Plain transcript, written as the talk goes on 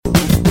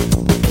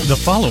The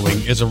following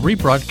is a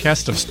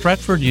rebroadcast of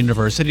Stratford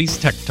University's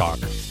Tech Talk.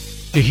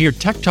 To hear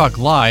Tech Talk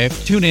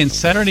live, tune in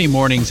Saturday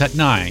mornings at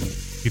 9.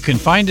 You can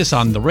find us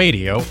on the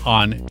radio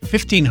on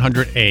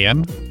 1500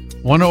 AM,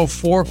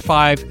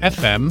 1045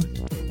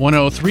 FM,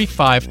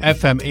 1035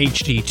 FM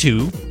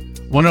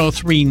HD2,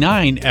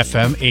 1039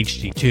 FM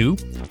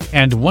HD2,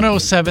 and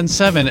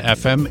 1077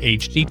 FM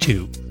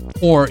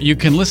HD2. Or you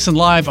can listen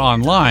live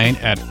online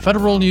at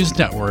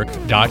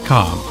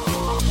federalnewsnetwork.com.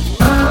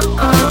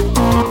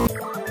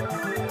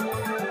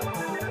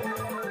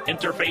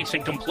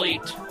 Interfacing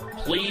complete.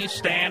 Please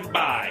stand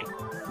by.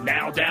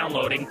 Now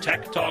downloading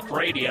Tech Talk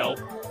Radio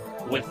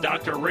with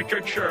Dr.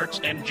 Richard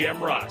Schertz and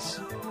Jim Russ.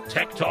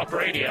 Tech Talk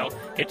Radio,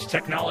 it's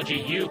technology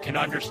you can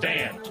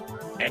understand.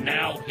 And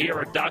now, here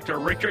are Dr.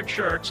 Richard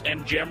Schertz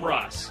and Jim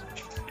Russ.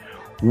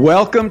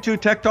 Welcome to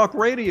Tech Talk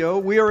Radio.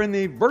 We are in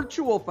the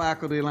virtual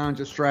faculty lounge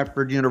at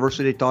Stratford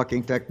University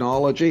talking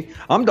technology.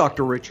 I'm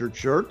Dr. Richard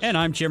Schertz. And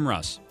I'm Jim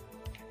Russ.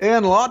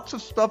 And lots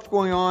of stuff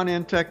going on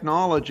in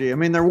technology. I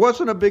mean, there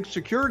wasn't a big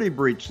security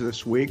breach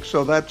this week,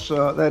 so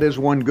that is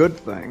one good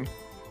thing.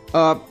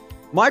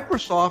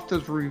 Microsoft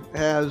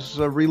has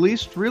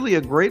released really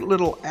a great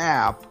little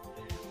app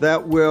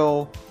that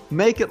will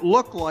make it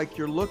look like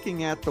you're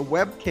looking at the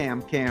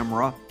webcam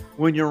camera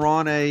when you're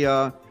on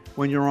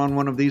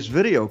one of these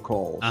video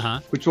calls,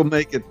 which will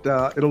make it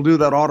it'll do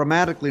that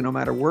automatically no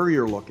matter where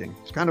you're looking.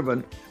 It's kind of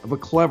a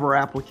clever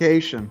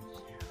application.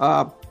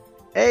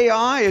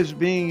 AI is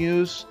being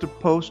used to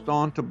post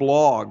onto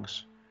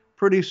blogs.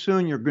 Pretty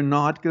soon you're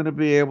not going to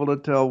be able to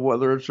tell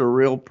whether it's a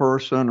real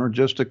person or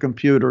just a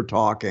computer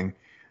talking,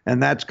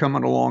 and that's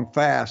coming along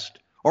fast.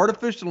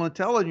 Artificial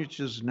intelligence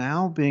is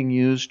now being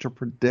used to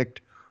predict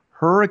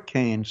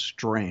hurricane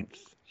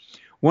strength.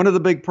 One of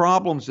the big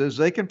problems is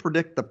they can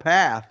predict the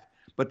path,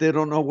 but they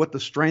don't know what the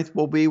strength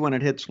will be when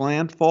it hits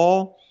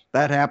landfall.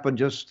 That happened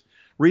just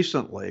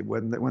recently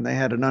when they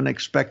had an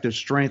unexpected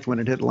strength when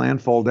it hit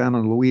landfall down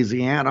in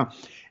Louisiana,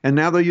 and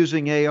now they're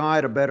using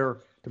AI to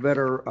better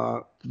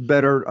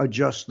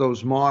adjust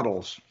those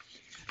models.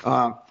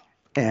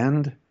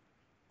 And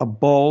a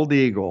bald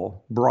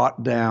eagle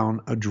brought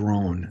down a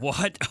drone.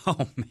 What?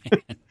 Oh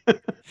man!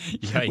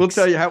 Yikes. We'll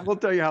tell you how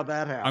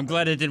that happened. I'm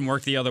glad it didn't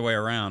work the other way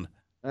around.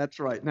 That's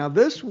right. Now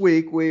this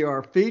week we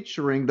are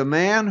featuring the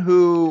man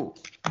who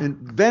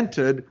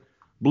invented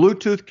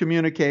Bluetooth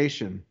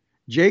communication,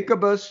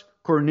 Jacobus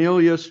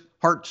Cornelius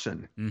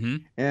Hartson.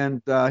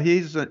 And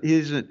he's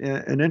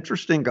an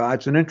interesting guy.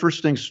 It's an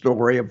interesting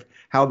story of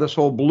how this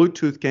whole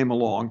Bluetooth came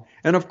along.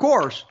 And of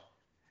course,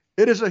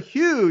 it is a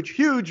huge,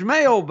 huge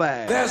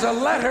mailbag. There's a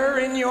letter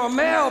in your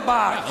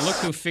mailbox. Yeah, look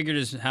who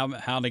figured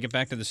how to get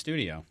back to the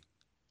studio.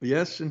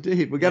 Yes,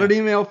 indeed. We got an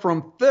email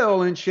from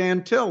Phil in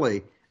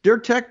Chantilly. Dear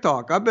Tech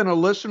Talk, I've been a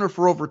listener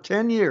for over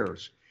 10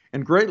 years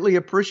and greatly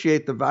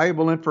appreciate the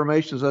valuable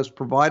information that's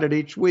provided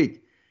each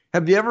week.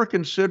 Have you ever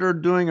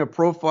considered doing a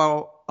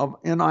profile of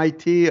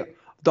NIT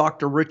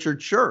Dr. Richard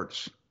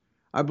Schertz?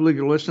 I believe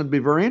your listeners would be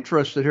very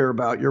interested to hear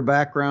about your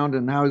background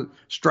and how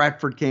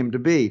Stratford came to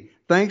be.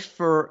 Thanks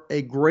for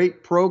a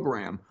great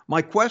program.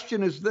 My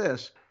question is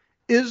this: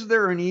 is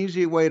there an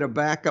easy way to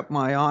back up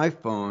my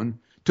iPhone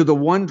to the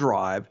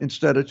OneDrive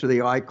instead of to the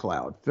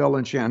iCloud? Phil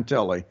and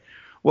Chantilly.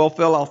 Well,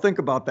 Phil, I'll think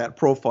about that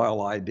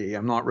profile ID.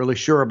 I'm not really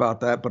sure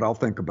about that, but I'll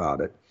think about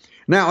it.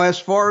 Now, as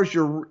far as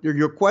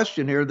your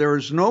question here, there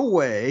is no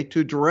way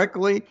to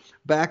directly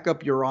back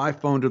up your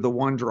iPhone to the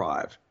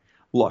OneDrive.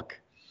 Look,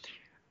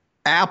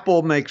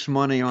 Apple makes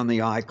money on the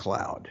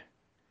iCloud.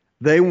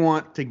 They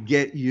want to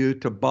get you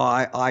to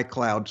buy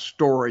iCloud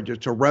storage.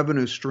 It's a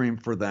revenue stream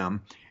for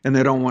them, and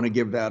they don't want to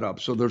give that up.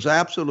 So there's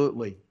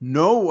absolutely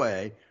no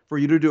way for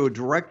you to do a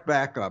direct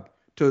backup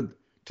to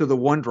the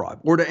OneDrive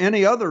or to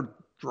any other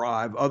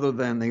drive other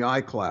than the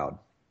iCloud.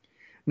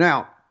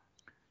 Now,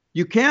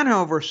 you can,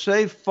 however,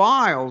 save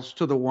files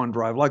to the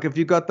OneDrive. Like if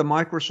you've got the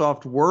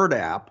Microsoft Word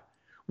app,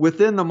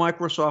 within the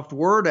Microsoft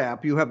Word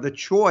app, you have the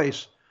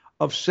choice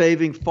of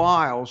saving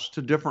files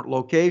to different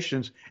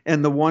locations,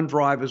 and the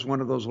OneDrive is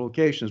one of those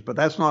locations. But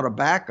that's not a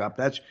backup.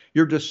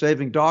 You're just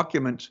saving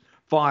documents,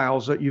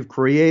 files that you've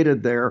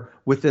created there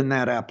within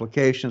that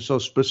application. So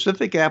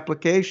specific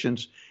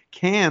applications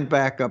can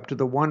back up to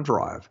the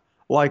OneDrive.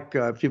 Like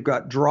if you've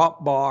got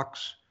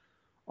Dropbox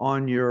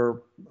on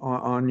your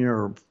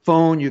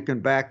phone, you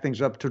can back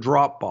things up to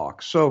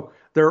Dropbox. So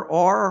there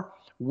are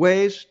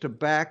ways to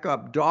back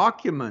up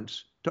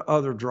documents to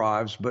other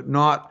drives, but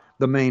not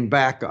the main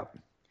backup.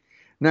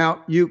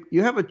 Now, you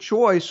have a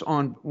choice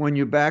on when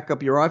you back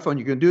up your iPhone.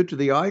 You can do it to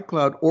the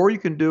iCloud, or you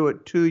can do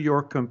it to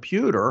your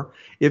computer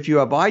if you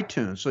have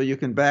iTunes. So you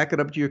can back it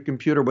up to your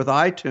computer with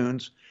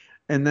iTunes,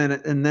 and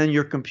then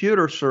your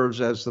computer serves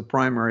as the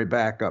primary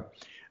backup.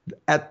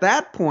 At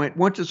that point,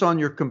 once it's on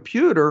your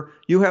computer,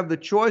 you have the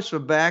choice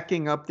of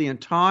backing up the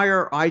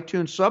entire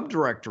iTunes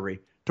subdirectory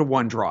to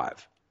OneDrive.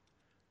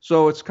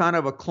 So it's kind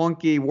of a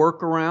clunky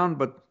workaround,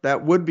 but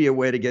that would be a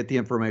way to get the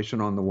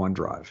information on the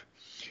OneDrive.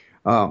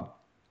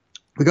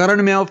 We got an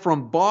email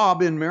from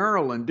Bob in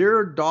Maryland.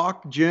 Dear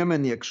Doc, Jim,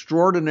 and the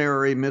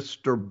extraordinary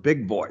Mr.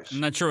 Big Voice.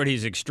 I'm not sure what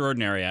he's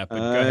extraordinary at, but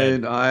go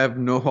ahead. I have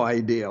no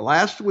idea.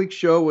 Last week's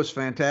show was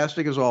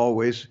fantastic as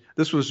always.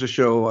 This was the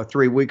show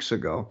 3 weeks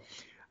ago.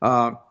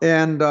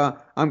 And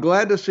I'm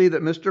glad to see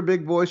that Mr.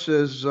 Big Voice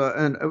is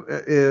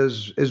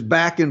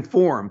back in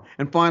form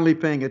and finally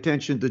paying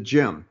attention to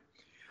Jim.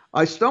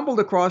 I stumbled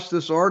across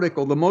this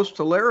article, the most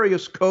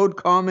hilarious code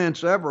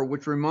comments ever,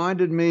 which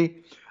reminded me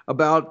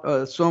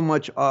about so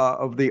much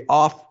of the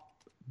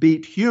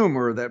offbeat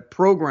humor that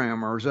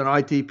programmers and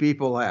IT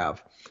people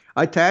have.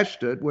 I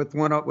attached it with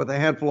a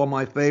handful of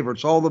my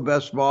favorites. All the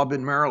best, Bob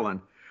in Maryland.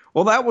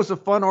 Well, that was a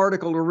fun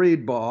article to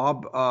read,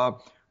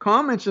 Bob.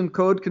 Comments in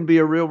code can be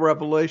a real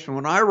revelation.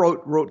 When I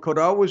wrote code,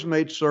 I always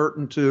made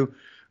certain to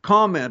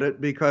comment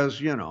it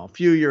because, a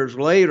few years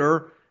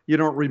later, you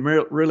don't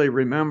really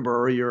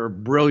remember your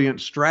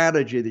brilliant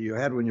strategy that you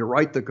had when you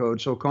write the code.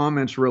 So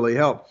comments really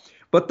help.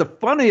 But the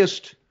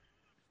funniest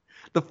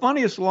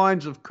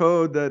lines of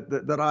code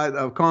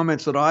of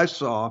comments that I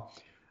saw,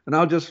 and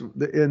I'll just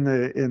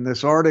in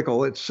this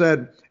article, it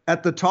said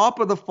at the top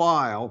of the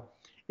file,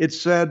 it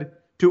said,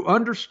 to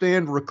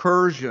understand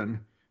recursion,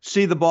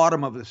 see the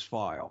bottom of this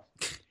file.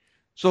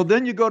 So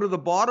then you go to the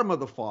bottom of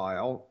the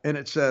file and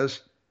it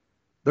says,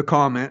 the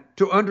comment,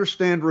 to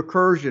understand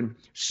recursion,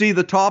 see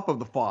the top of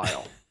the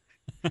file.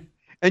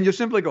 And you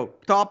simply go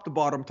top to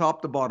bottom,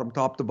 top to bottom,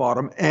 top to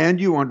bottom, and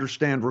you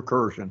understand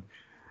recursion.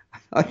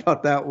 I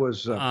thought that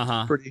was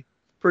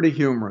pretty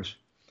humorous.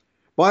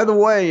 By the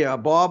way,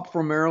 Bob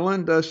from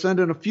Maryland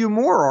sent in a few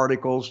more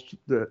articles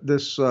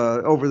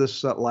over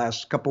this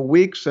last couple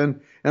weeks,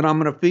 and I'm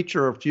going to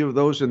feature a few of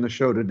those in the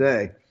show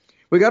today.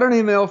 We got an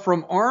email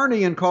from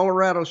Arnie in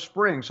Colorado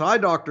Springs. Hi,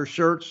 Dr.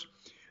 Schertz.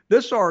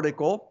 This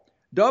article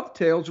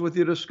dovetails with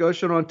your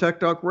discussion on Tech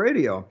Talk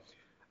Radio.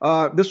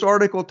 This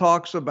article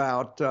talks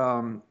about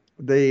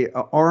the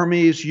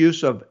Army's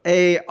use of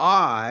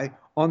AI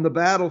on the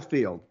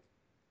battlefield.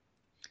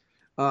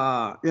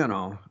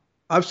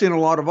 I've seen a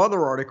lot of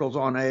other articles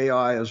on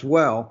AI as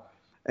well,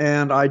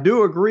 and I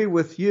do agree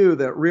with you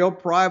that real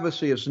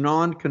privacy is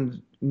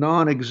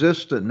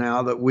non-existent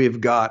now that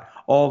we've got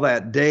all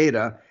that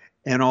data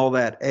and all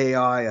that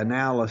AI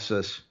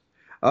analysis.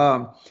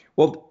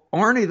 Well,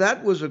 Arnie,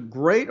 that was a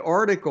great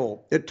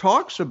article. It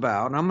talks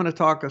about, and I'm going to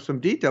talk some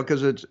detail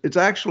because it's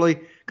actually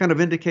kind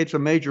of indicates a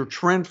major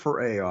trend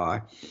for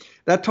AI.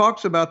 That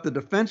talks about the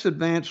Defense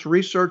Advanced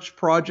Research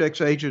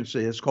Projects Agency,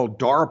 it's called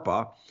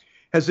DARPA,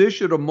 has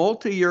issued a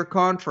multi-year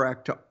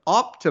contract to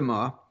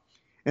Optima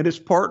and its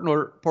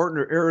partner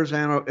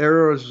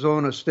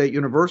Arizona State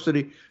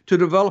University to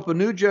develop a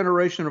new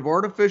generation of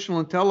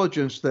artificial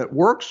intelligence that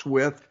works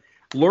with,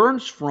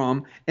 learns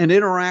from, and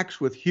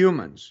interacts with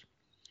humans.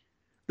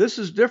 This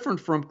is different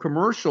from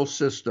commercial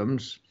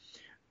systems.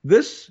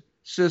 This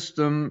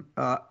system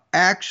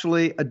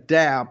actually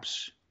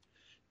adapts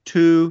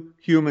to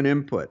human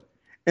input.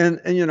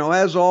 And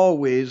as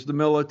always, the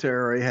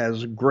military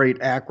has great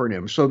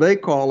acronyms. So they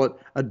call it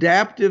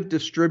Adaptive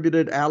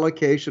Distributed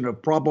Allocation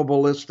of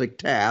Probabilistic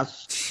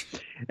Tasks.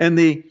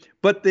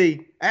 But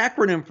the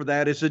acronym for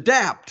that is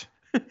ADAPT.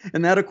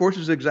 And that, of course,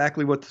 is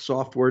exactly what the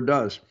software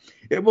does.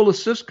 It will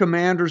assist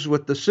commanders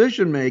with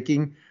decision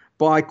making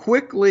by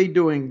quickly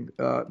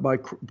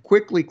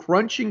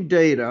crunching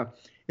data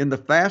in the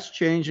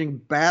fast-changing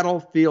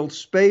battlefield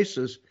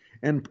spaces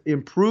and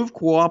improve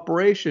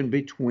cooperation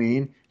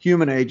between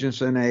human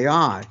agents and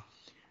AI.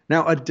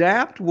 Now,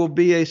 ADAPT will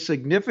be a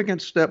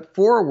significant step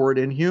forward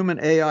in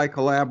human-AI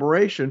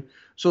collaboration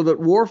so that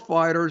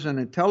warfighters and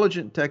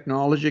intelligent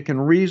technology can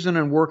reason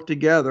and work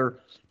together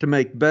to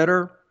make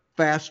better,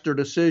 faster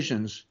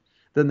decisions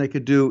than they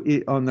could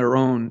do on their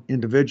own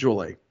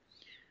individually.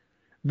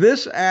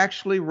 This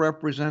actually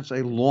represents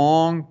a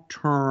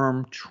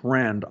long-term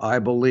trend, I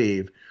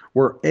believe,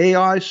 where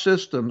AI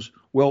systems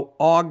will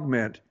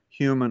augment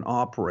human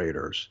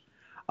operators.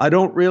 I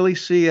don't really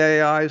see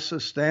AI as a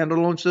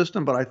standalone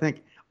system, but I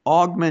think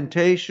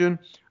augmentation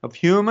of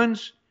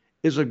humans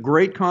is a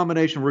great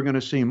combination. We're going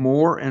to see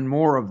more and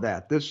more of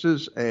that. This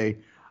is I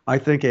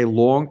think, a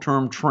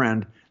long-term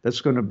trend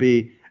that's going to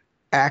be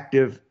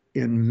active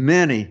in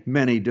many,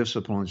 many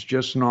disciplines,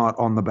 just not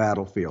on the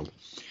battlefield.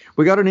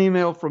 We got an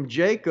email from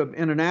Jacob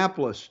in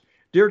Annapolis.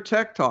 Dear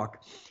Tech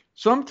Talk,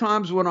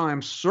 sometimes when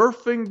I'm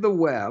surfing the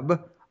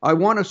web, I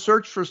want to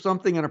search for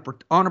something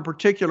on a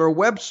particular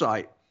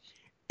website,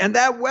 and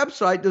that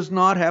website does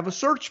not have a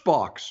search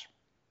box.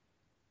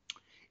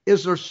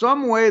 Is there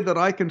some way that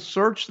I can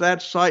search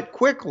that site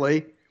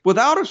quickly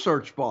without a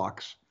search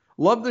box?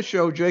 Love the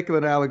show, Jacob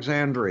in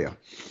Alexandria.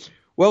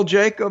 Well,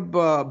 Jacob,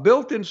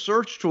 built-in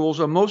search tools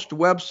on most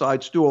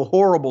websites do a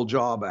horrible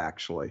job,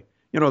 actually.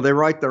 They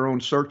write their own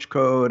search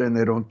code and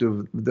they don't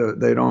do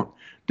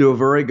a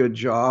very good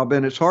job,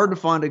 and it's hard to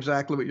find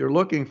exactly what you're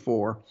looking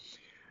for.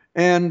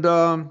 And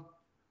and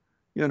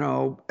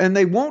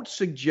they won't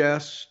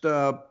suggest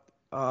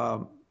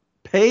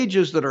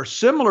pages that are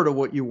similar to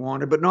what you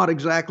wanted, but not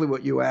exactly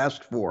what you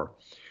asked for.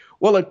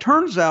 Well, it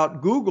turns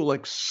out Google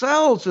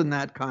excels in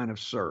that kind of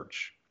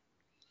search.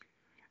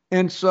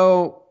 And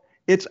so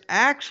it's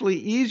actually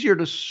easier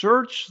to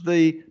search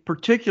the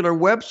particular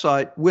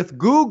website with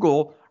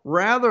Google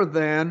rather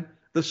than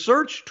the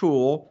search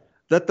tool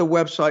that the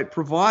website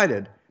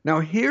provided. Now,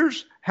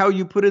 here's how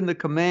you put in the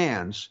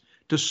commands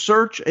to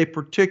search a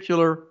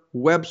particular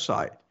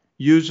website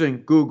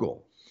using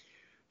Google.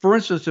 For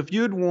instance, if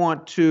you'd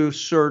want to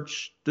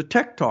search the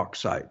Tech Talk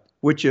site,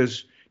 which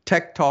is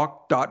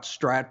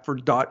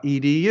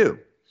techtalk.stratford.edu,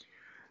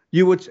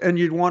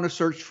 you'd want to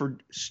search for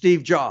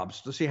Steve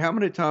Jobs to see how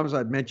many times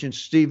I'd mentioned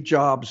Steve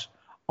Jobs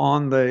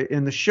in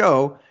the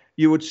show.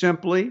 You would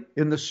simply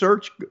in the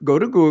search go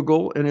to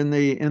Google and in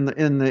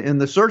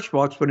the search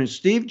box put in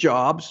Steve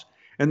Jobs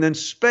and then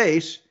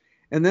space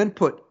and then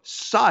put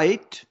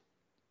site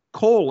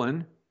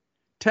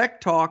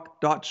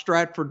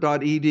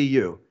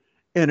techtalk.stratford.edu,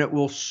 and it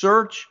will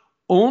search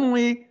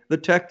only the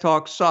Tech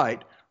Talk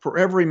site for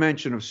every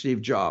mention of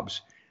Steve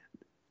Jobs.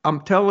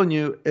 I'm telling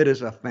you, it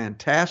is a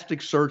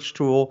fantastic search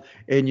tool,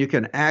 and you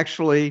can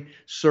actually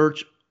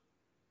search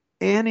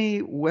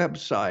any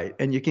website,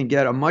 and you can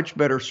get a much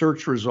better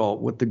search result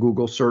with the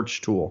Google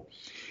search tool.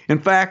 In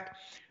fact,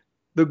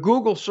 the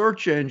Google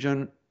search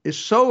engine is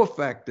so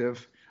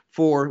effective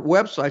for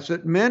websites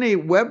that many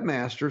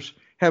webmasters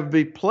have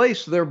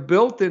replaced their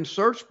built-in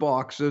search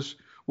boxes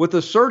with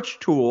a search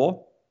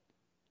tool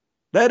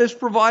that is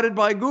provided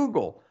by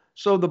Google.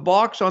 So the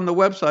box on the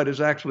website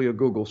is actually a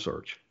Google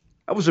search.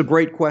 That was a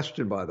great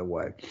question, by the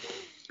way.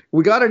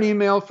 We got an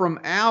email from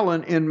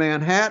Alan in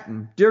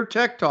Manhattan. Dear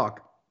Tech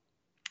Talk,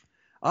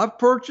 I've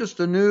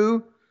purchased a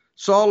new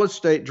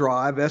solid-state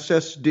drive,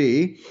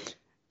 SSD,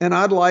 and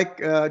I'd like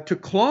to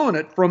clone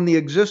it from the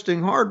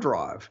existing hard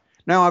drive.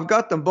 Now, I've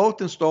got them both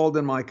installed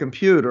in my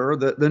computer.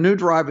 The new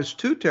drive is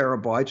 2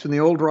 terabytes, and the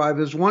old drive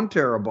is 1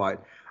 terabyte.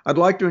 I'd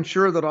like to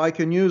ensure that I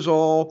can use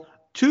all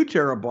 2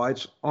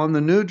 terabytes on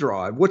the new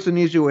drive. What's an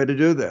easy way to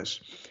do this?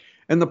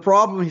 And the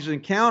problem he's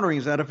encountering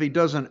is that if he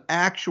does an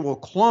actual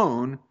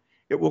clone,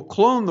 it will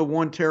clone the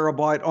 1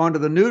 terabyte onto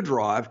the new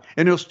drive,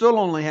 and he'll still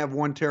only have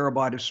 1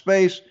 terabyte of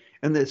space,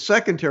 and the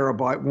 2nd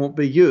terabyte won't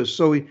be used.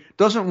 So he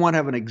doesn't want to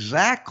have an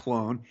exact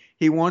clone.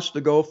 He wants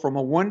to go from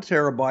a 1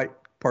 terabyte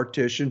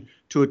partition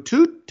to a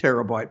 2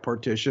 terabyte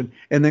partition,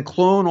 and then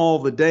clone all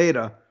the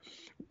data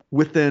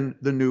within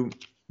the new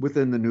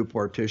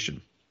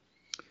partition.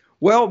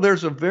 Well,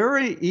 there's a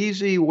very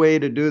easy way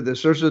to do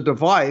this. There's a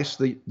device,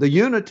 the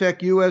Unitech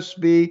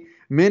USB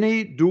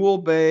Mini Dual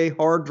Bay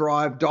Hard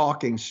Drive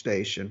Docking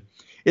Station.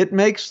 It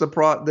makes the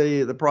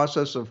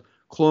process of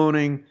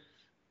cloning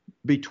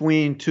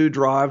between 2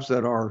 drives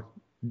that are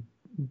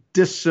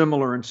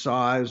dissimilar in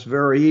size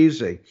very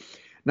easy.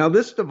 Now,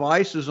 this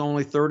device is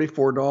only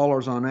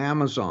 $34 on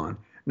Amazon.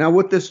 Now,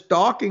 with this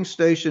docking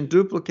station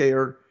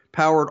duplicator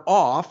powered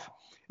off,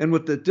 and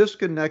with it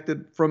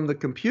disconnected from the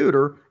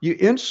computer, you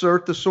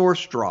insert the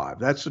source drive.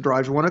 That's the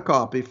drive you want to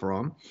copy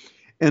from.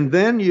 And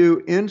then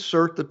you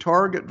insert the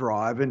target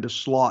drive into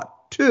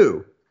slot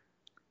 2.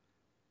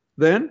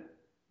 Then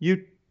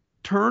you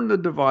turn the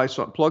device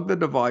on, plug the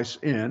device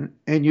in,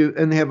 and you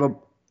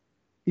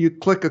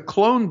click a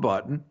clone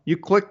button. You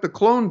click the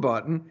clone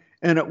button,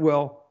 and it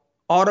will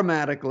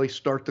automatically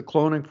start the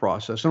cloning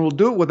process. And we'll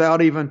do it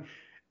without even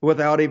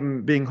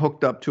being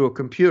hooked up to a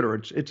computer.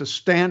 It's a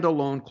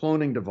standalone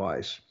cloning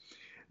device.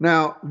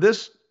 Now,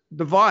 this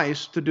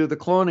device to do the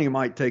cloning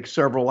might take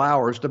several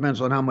hours, depends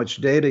on how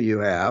much data you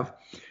have,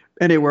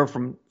 anywhere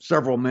from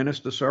several minutes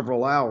to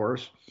several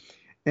hours.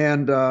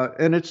 And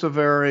it's a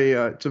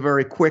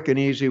very quick and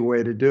easy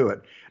way to do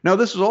it. Now,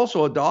 this is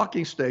also a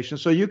docking station,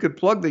 so you could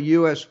plug the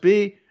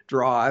USB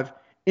drive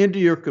into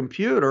your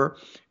computer,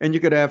 and you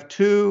could have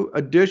 2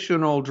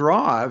 additional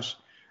drives,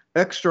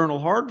 external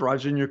hard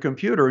drives in your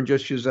computer, and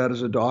just use that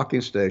as a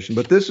docking station.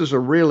 But this is a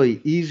really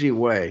easy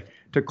way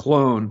to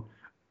clone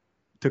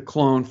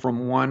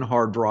from one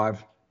hard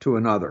drive to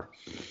another.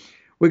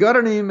 We got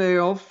an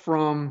email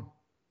from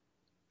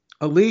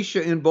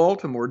Alicia in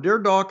Baltimore. Dear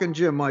Doc and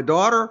Jim, my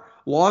daughter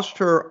lost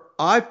her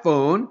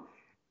iPhone,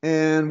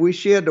 and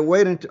she had to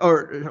wait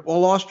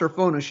lost her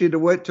phone, and she had to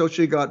wait till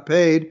she got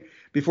paid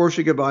before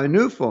she could buy a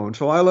new phone.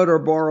 So I let her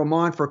borrow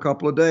mine for a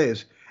couple of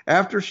days.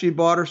 After she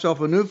bought herself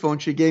a new phone,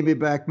 she gave me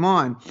back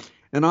mine,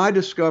 and I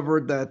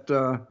discovered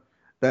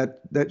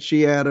that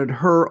she added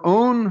her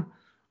own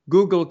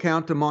Google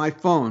account to my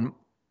phone.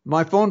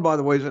 My phone, by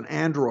the way, is an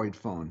Android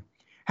phone.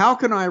 How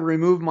can I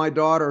remove my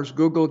daughter's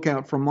Google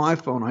account from my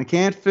phone? I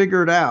can't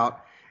figure it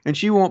out, and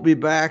she won't be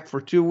back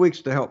for 2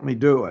 weeks to help me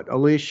do it.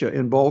 Alicia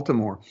in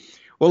Baltimore.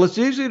 Well, it's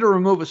easy to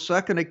remove a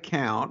second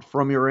account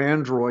from your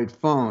Android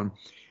phone.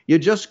 You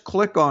just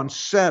click on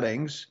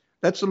Settings.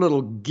 That's a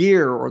little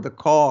gear or the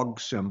cog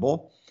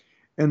symbol.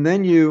 And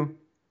then you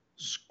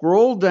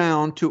scroll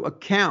down to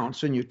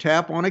Accounts, and you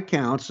tap on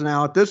Accounts.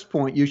 Now, at this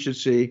point, you should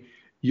see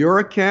your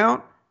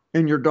account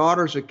and your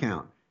daughter's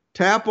account.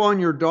 Tap on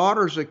your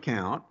daughter's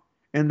account,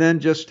 and then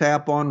just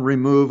tap on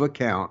Remove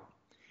Account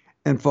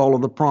and follow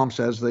the prompts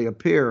as they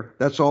appear.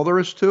 That's all there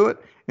is to it,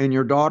 and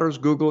your daughter's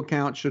Google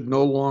account should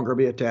no longer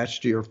be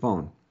attached to your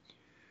phone.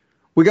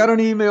 We got an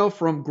email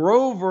from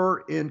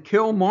Grover in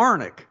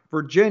Kilmarnock,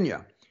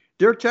 Virginia.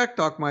 Dear Tech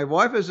Talk, my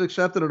wife has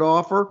accepted an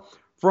offer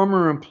from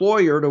her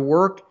employer to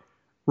work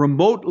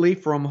remotely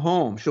from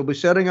home. She'll be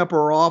setting up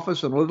her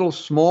office in a little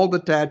small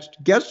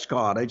detached guest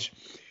cottage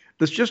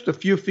that's just a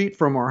few feet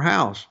from our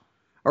house.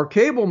 Our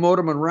cable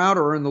modem and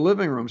router are in the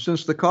living room.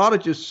 Since the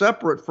cottage is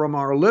separate from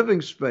our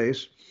living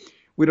space,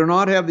 we do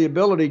not have the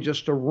ability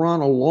just to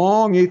run a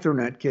long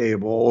Ethernet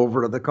cable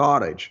over to the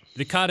cottage.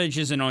 The cottage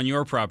isn't on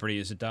your property,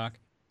 is it, Doc?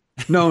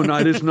 No,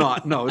 it is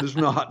not. No, it is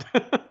not.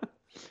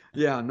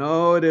 Yeah,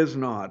 no, it is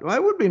not. Well,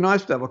 it would be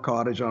nice to have a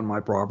cottage on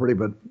my property,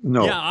 but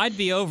no. Yeah, I'd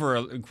be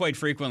over quite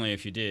frequently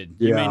if you did.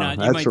 Yeah, You may not.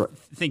 You might right.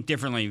 think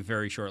differently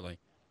very shortly.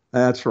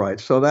 That's right.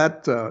 So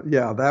that,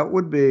 that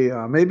would be,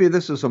 maybe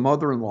this is a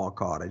mother-in-law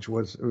cottage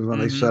was when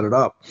they set it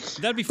up.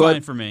 That'd be fine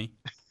for me.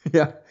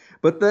 Yeah,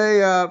 but they,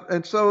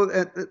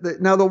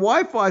 now the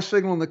Wi-Fi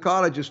signal in the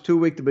cottage is too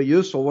weak to be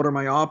useful. What are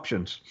my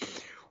options?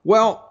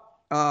 Well,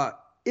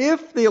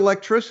 if the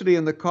electricity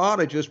in the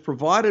cottage is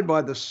provided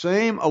by the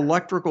same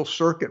electrical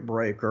circuit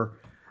breaker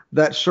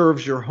that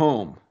serves your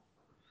home,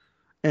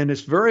 and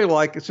it's very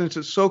likely, since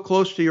it's so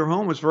close to your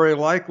home, it's very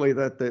likely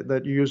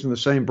that you're using the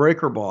same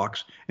breaker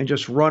box and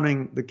just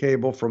running the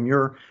cable from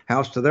your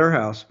house to their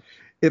house.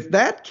 If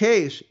that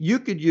case, you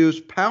could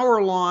use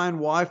Powerline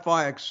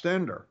Wi-Fi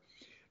extender.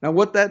 Now,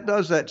 what that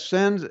does, that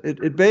sends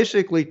it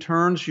basically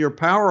turns your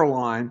power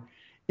line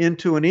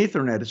into an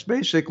Ethernet. It's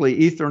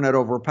basically Ethernet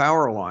over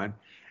power line.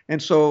 And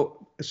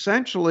so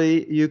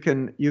essentially you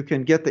can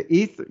get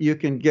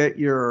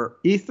your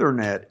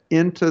Ethernet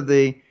into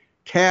the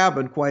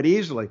cabin quite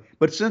easily.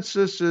 But since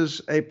this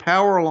is a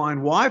Powerline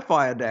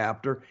Wi-Fi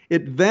adapter,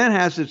 it then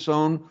has its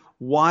own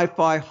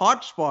Wi-Fi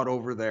hotspot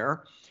over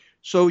there.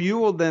 So you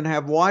will then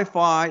have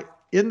Wi-Fi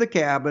in the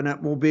cabin. It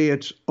will be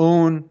its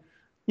own,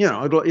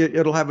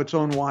 it'll have its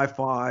own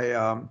Wi-Fi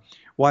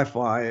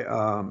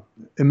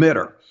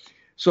emitter.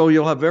 So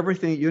you'll have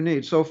everything you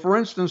need. So for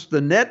instance, the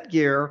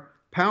Netgear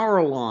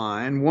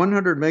Powerline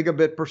 100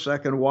 megabit per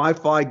second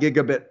Wi-Fi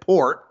gigabit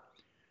port,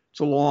 it's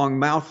a long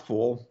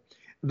mouthful,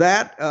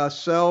 that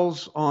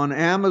sells on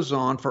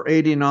Amazon for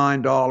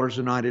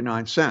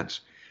 $89.99.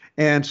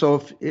 And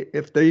so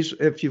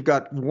if you've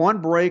got one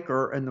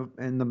breaker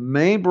and the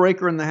main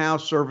breaker in the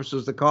house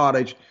services the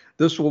cottage,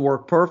 this will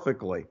work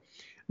perfectly.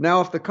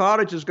 Now, if the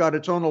cottage has got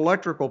its own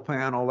electrical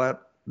panel,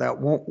 that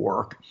won't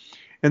work.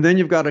 And then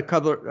you've got a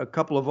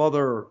couple of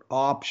other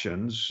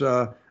options.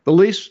 The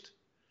least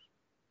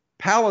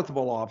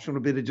palatable option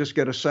would be to just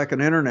get a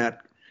second internet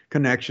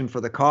connection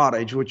for the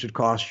cottage, which would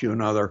cost you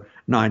another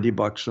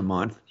 $90 a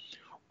month.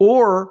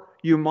 Or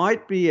you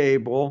might be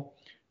able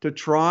to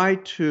try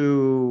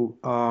to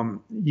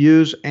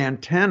use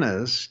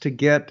antennas to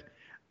get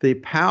the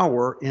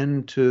power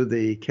into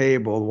the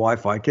cable, the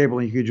Wi-Fi cable,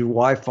 and you could use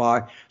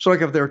Wi-Fi. So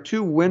like if there are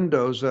two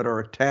windows that are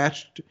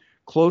attached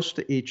close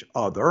to each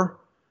other,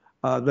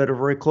 that are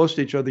very close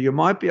to each other, you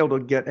might be able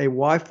to get a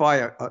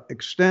Wi-Fi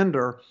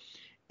extender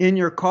in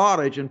your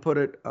cottage and put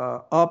it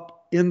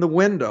up in the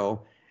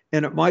window,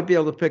 and it might be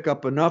able to pick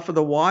up enough of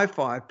the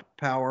Wi-Fi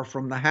power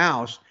from the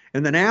house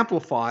and then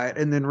amplify it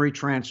and then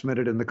retransmit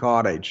it in the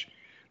cottage.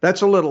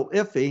 That's a little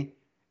iffy,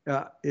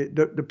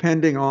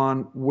 depending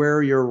on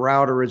where your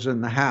router is in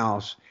the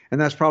house,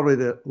 and that's probably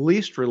the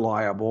least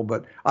reliable.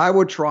 But I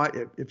would try,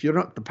 if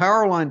the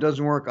power line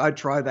doesn't work, I'd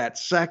try that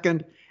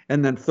second,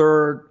 and then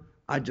third,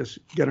 I'd just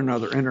get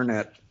another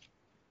internet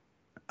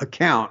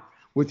account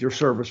with your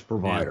service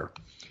provider.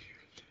 Yeah.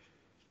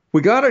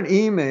 We got an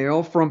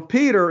email from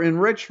Peter in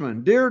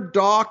Richmond. Dear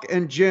Doc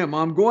and Jim,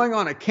 I'm going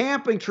on a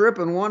camping trip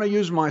and want to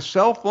use my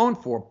cell phone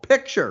for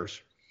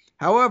pictures.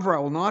 However,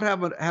 I will not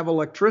have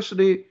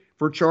electricity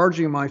for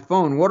charging my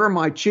phone. What are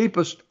my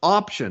cheapest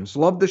options?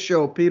 Love the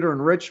show, Peter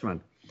in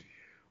Richmond.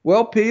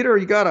 Well, Peter,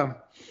 you got a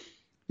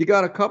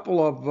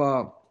couple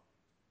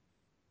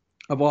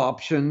of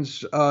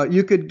options.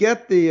 You could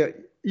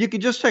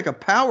just take a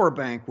power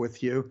bank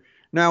with you.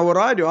 Now, what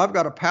I do, I've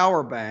got a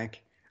power bank.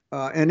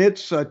 And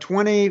it's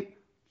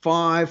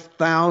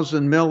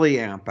 25,000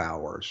 milliamp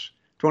hours.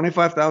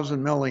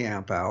 25,000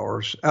 milliamp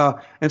hours.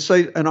 And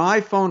say an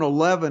iPhone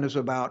 11 is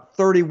about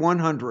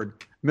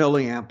 3,100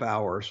 milliamp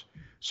hours.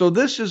 So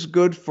this is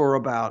good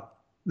for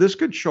this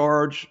could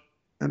charge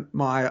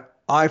my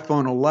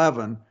iPhone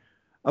 11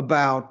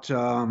 about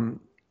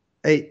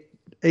 8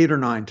 or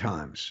 9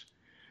 times.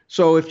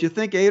 So if you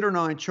think 8 or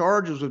 9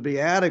 charges would be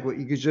adequate,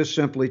 you could just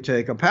simply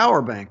take a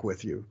power bank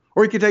with you.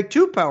 Or you could take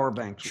 2 power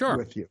banks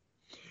with you.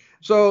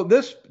 So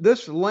this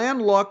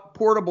Landluck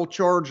portable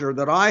charger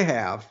that I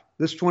have,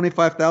 this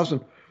 25,000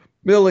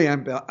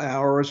 milliamp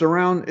hour is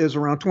around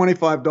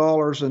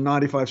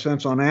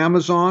 $25.95 on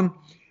Amazon,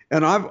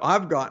 and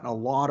I've gotten a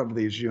lot of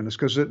these units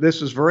because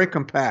this is very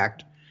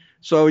compact.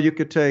 So you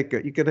could take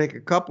a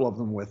couple of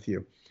them with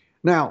you.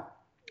 Now,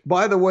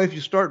 by the way, if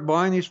you start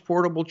buying these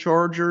portable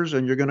chargers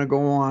and you're going to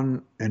go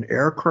on an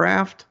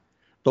aircraft,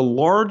 the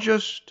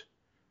largest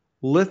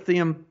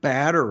lithium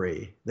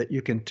battery that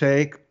you can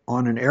take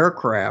on an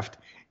aircraft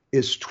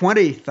is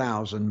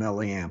 20,000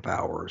 milliamp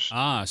hours.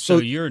 So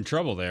you're in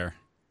trouble there.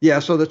 Yeah,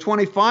 so the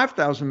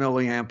 25,000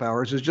 milliamp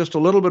hours is just a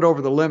little bit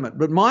over the limit,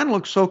 but mine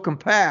looks so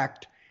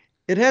compact,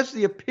 it has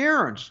the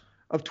appearance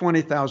of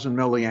 20,000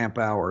 milliamp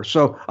hours.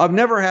 So I've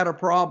never had a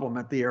problem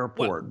at the Well,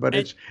 airport, but and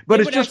it's they but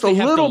it's would just a actually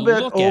have to little bit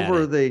look at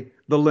over it.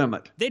 the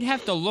limit. They'd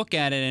have to look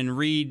at it and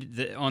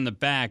read on the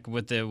back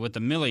what the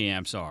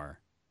milliamps are.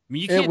 I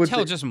mean, you It can't would tell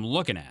be- just from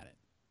looking at it.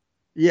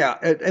 Yeah,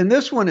 and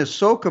this one is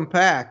so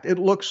compact, it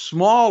looks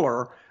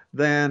smaller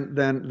than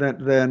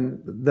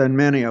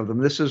many of them.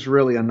 This is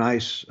really a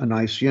nice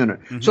unit.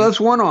 So that's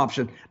one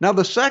option. Now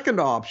the second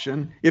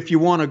option, if you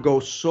want to go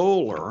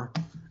solar,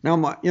 now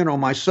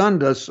my son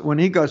does when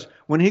he goes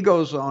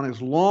on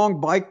his long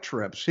bike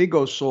trips, he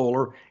goes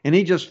solar and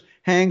he just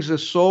hangs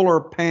his solar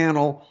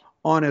panel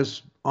on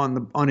his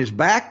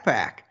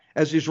backpack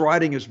as he's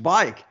riding his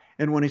bike.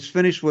 And when he's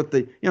finished with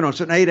it's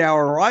an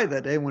 8-hour ride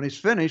that day. When he's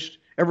finished,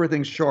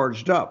 everything's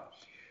charged up.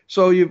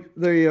 So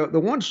the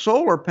one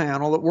solar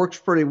panel that works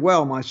pretty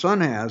well, my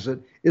son has it,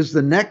 is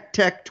the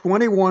NecTech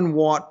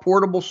 21-watt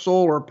portable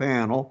solar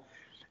panel,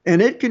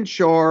 and it can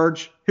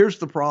charge. Here's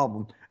the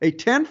problem: a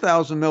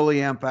 10,000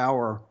 milliamp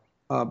hour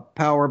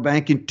power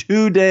bank in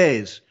 2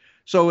 days.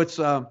 So it's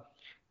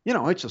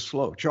it's a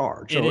slow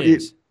charge. It So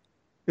is.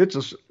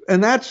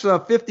 And that's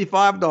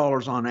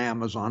 $55 on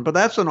Amazon, but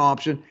that's an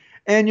option,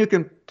 and you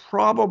can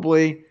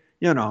probably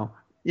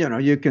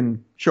you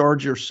can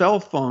charge your cell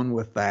phone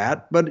with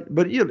that, but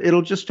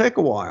it'll just take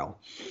a while.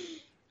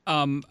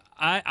 I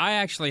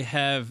actually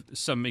have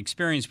some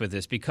experience with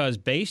this because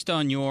based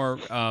on your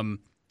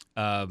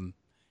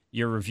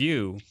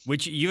review,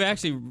 which you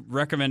actually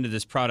recommended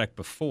this product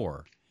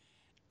before,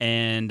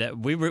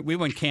 and we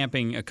went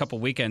camping a couple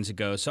weekends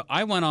ago, so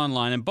I went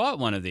online and bought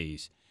one of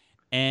these,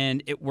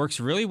 and it works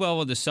really well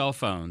with the cell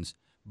phones.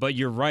 But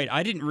you're right.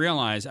 I didn't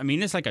realize. I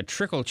mean, it's like a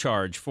trickle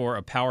charge for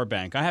a power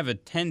bank. I have a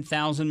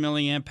 10,000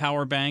 milliamp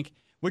power bank,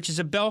 which is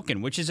a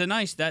Belkin, which is a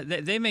nice. That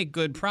they make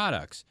good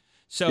products.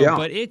 So, Yeah.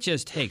 But it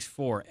just takes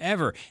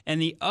forever.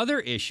 And the other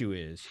issue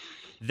is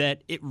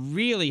that it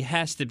really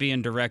has to be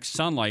in direct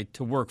sunlight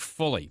to work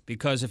fully.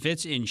 Because if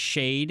it's in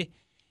shade,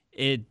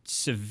 it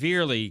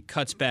severely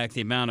cuts back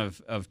the amount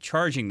of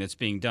charging that's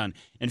being done.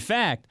 In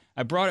fact,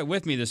 I brought it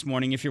with me this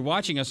morning. If you're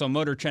watching us on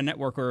Motor Trend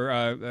Network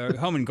or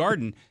Home and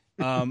Garden.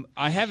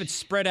 I have it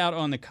spread out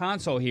on the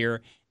console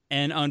here,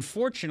 and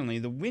unfortunately,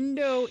 the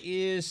window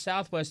is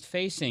southwest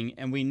facing,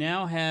 and we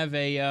now have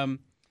the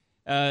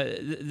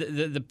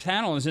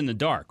panel is in the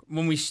dark.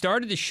 When we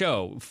started the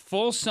show,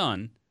 full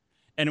sun,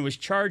 and it was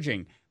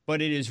charging,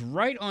 but it is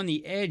right on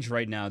the edge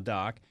right now,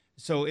 Doc.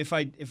 So if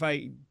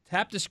I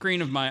tap the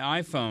screen of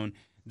my iPhone,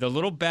 the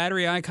little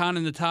battery icon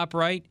in the top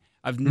right,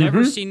 I've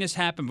never seen this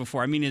happen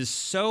before. I mean, it is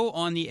so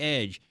on the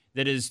edge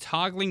that it is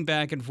toggling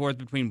back and forth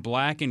between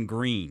black and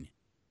green.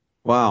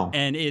 Wow.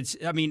 And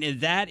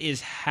that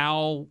is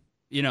how,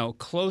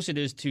 close it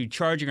is to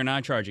charging or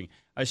not charging.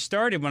 I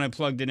started when I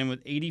plugged it in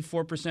with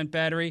 84%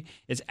 battery.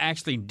 It's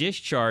actually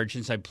discharged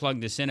since I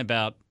plugged this in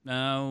about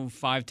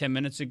 5-10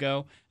 minutes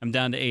ago. I'm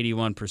down to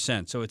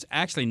 81%. So it's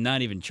actually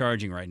not even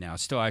charging right now.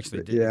 It's still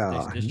actually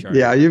discharging.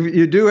 Yeah,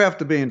 you do have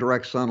to be in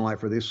direct sunlight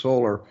for these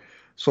solar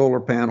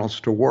panels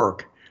to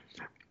work.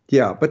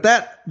 Yeah, but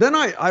then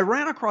I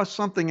ran across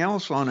something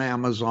else on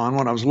Amazon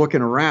when I was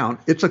looking around.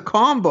 It's a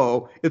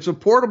combo. It's a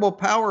portable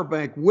power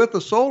bank with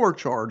a solar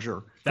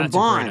charger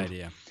combined. That's a great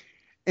idea.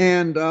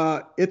 And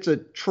it's a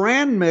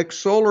Tranmix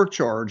solar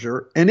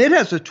charger, and it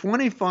has a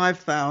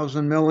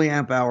 25,000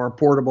 milliamp hour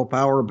portable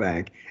power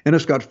bank, and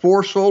it's got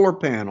 4 solar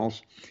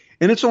panels,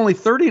 and it's only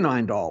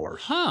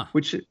 $39,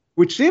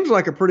 which seems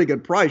like a pretty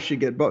good price. You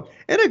get both,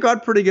 and it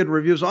got pretty good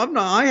reviews.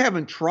 I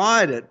haven't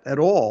tried it at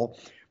all.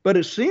 But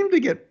it seemed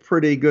to get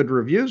pretty good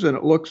reviews, and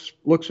it looks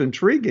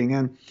intriguing.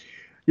 And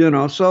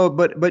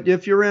but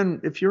if you're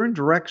in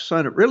direct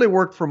sun, it really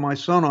worked for my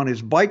son on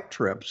his bike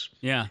trips.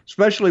 Yeah.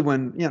 Especially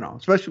when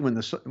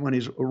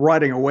he's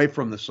riding away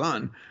from the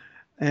sun,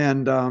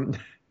 and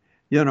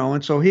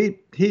and so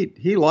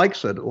he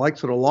likes it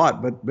a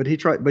lot.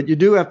 But you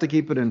do have to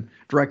keep it in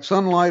direct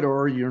sunlight,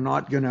 or you're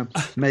not gonna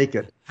make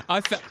it.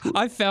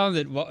 I found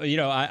that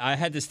I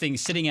had this thing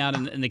sitting out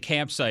in the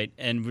campsite,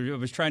 and I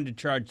was trying to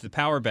charge the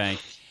power bank,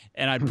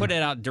 and I put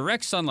it out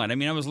direct sunlight. I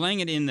mean, I was laying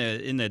it in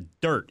the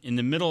dirt in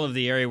the middle of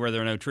the area where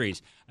there are no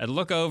trees. I'd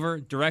look over,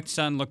 direct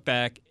sun, look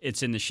back,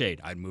 it's in the shade.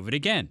 I'd move it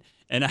again,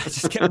 and I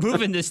just kept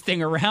moving this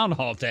thing around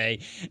all day,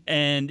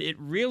 and it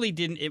really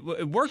didn't.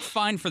 It worked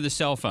fine for the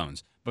cell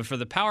phones. But for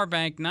the power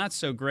bank, not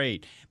so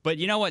great. But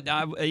you know what?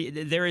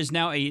 There is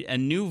now a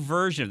new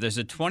version of this,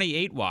 a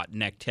 28-watt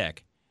NecTech,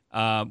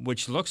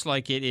 which looks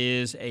like it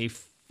is a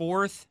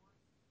fourth.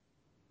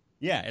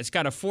 Yeah, it's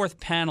got a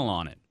 4th panel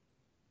on it.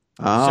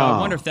 So I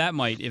wonder if that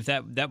might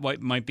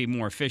be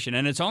more efficient,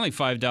 and it's only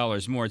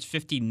 $5 more. It's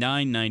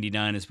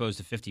 $59.99 as opposed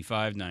to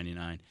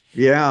 $55.99.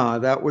 Yeah,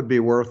 that would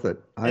be worth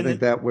it. I think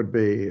that would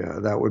be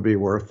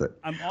worth it.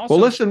 Also, well,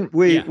 listen,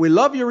 we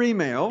love your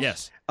emails.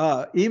 Yes.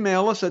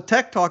 Email us at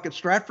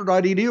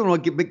techtalk@stratford.edu, and we'll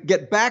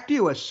get back to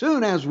you as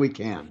soon as we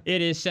can.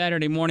 It is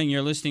Saturday morning.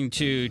 You're listening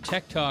to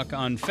Tech Talk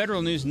on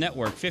Federal News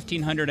Network,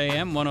 1500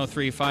 AM,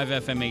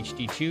 103.5 FM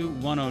HD2,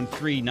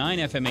 103.9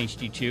 FM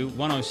HD2,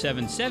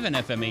 107.7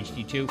 FM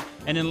HD2,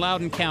 and in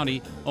Loudoun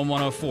County on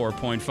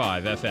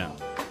 104.5 FM.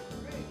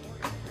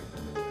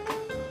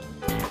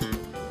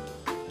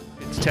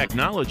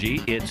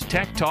 Technology, it's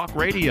Tech Talk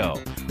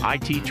Radio.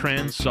 IT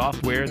trends,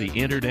 software, the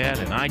internet,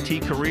 and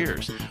IT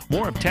careers.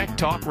 More of Tech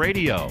Talk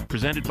Radio,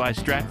 presented by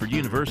Stratford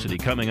University,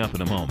 coming up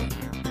in a moment.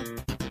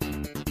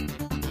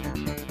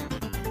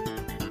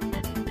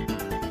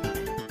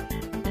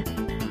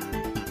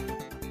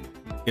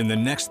 In the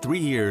next 3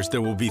 years,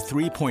 there will be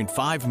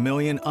 3.5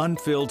 million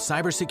unfilled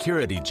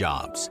cybersecurity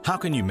jobs. How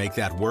can you make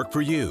that work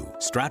for you?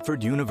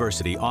 Stratford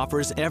University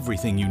offers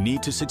everything you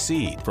need to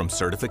succeed, from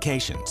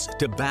certifications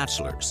to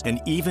bachelor's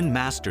and even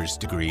master's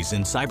degrees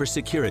in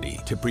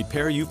cybersecurity to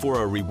prepare you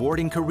for a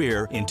rewarding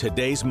career in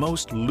today's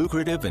most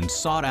lucrative and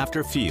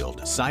sought-after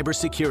field,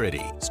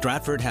 cybersecurity.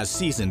 Stratford has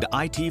seasoned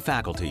IT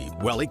faculty,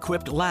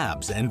 well-equipped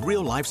labs, and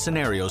real-life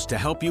scenarios to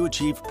help you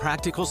achieve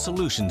practical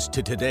solutions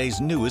to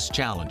today's newest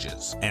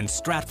challenges. And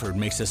Stratford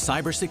makes a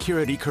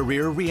cybersecurity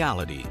career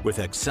reality with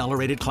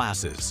accelerated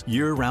classes,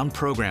 year-round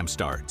program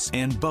starts,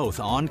 and both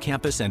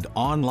on-campus and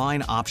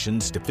online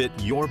options to fit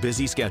your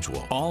busy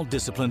schedule. All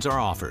disciplines are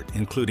offered,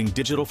 including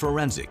digital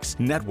forensics,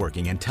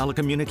 networking and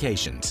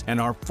telecommunications,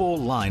 and our full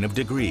line of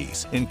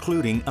degrees,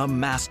 including a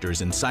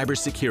master's in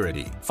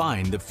cybersecurity.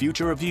 Find the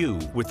future of you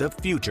with a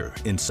future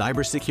in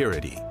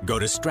cybersecurity. Go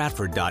to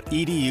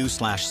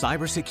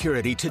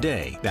stratford.edu/cybersecurity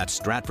today. That's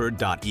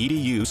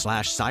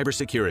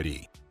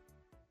stratford.edu/cybersecurity.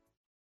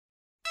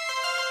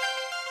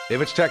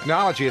 If it's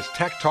technology, it's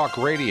Tech Talk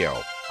Radio.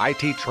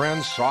 IT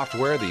trends,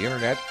 software, the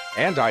internet,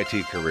 and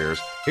IT careers.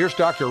 Here's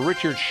Dr.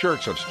 Richard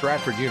Schertz of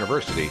Stratford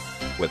University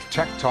with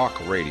Tech Talk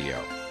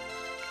Radio.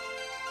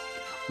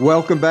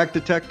 Welcome back to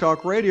Tech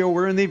Talk Radio.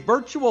 We're in the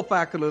virtual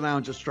faculty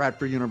lounge at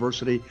Stratford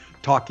University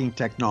talking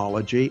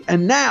technology.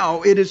 And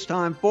now it is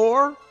time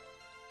for...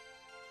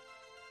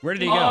 Where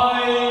did he go?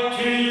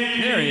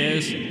 IT. There he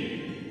is.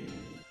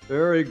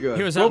 Very good.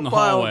 He was out in the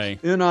hallway.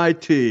 In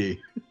IT.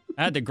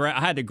 I had to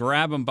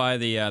grab him by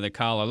the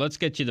collar. Let's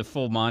get you the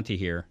full Monty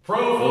here.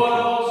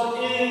 Profiles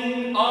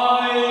in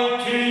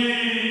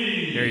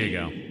IT. There you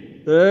go.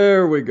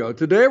 There we go.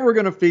 Today we're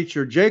going to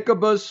feature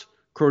Jacobus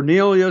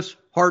Cornelius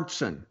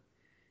Hartson.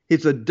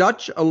 He's a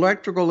Dutch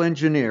electrical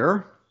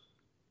engineer,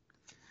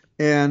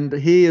 and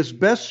he is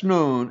best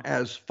known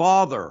as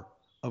father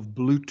of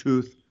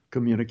Bluetooth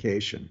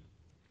communication.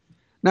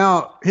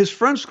 Now, his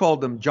friends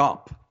called him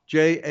Jaap,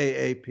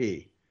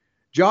 J-A-A-P.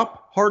 Jaap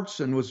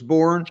Hartson was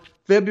born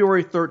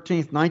February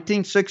 13th,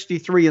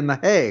 1963 in The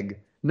Hague,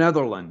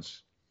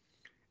 Netherlands.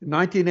 In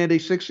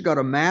 1986, he got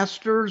a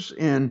master's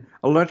in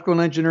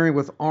electrical engineering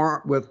with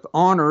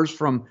honors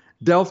from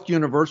Delft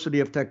University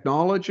of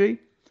Technology.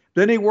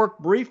 Then he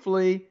worked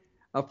briefly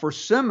for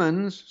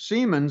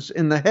Siemens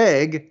in The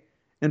Hague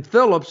and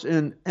Philips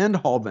in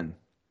Eindhoven.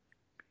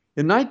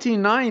 In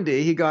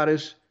 1990, he got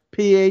his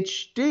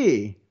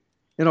PhD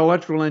in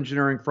electrical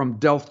engineering from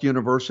Delft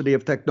University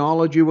of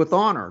Technology with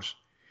honors.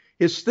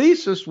 His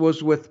thesis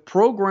was with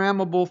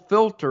programmable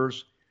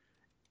filters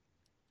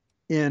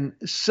in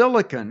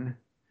silicon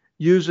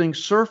using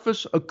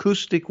surface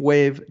acoustic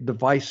wave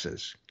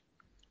devices.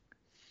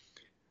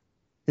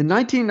 In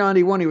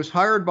 1991, he was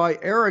hired by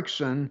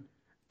Ericsson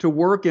to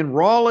work in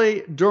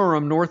Raleigh,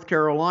 Durham, North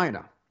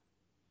Carolina.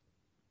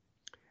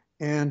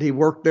 And he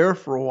worked there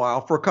for a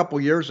while, for a couple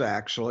years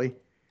actually.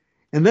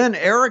 And then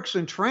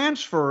Ericsson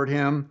transferred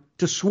him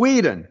to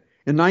Sweden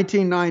in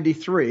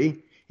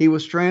 1993. He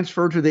was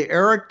transferred to the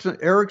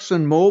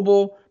Ericsson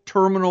Mobile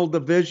Terminal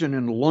Division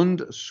in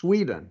Lund,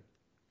 Sweden.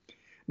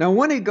 Now,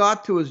 when he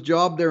got to his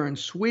job there in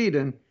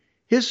Sweden,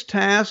 his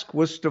task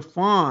was to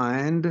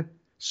find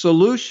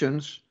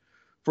solutions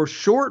for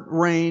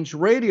short-range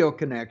radio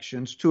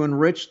connections to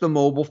enrich the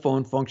mobile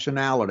phone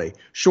functionality.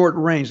 Short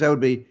range, that would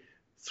be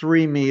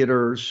 3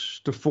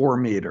 meters to 4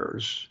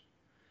 meters.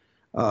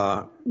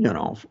 Or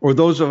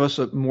those of us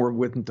that more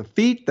within the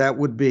feet, that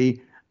would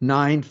be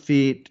 9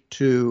 feet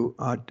to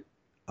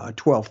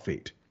 12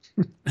 feet.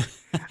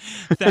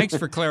 Thanks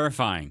for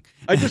clarifying.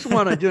 I just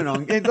want to,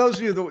 those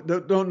of you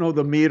that don't know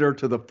the meter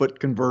to the foot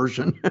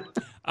conversion. No,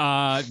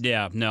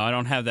 I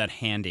don't have that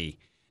handy.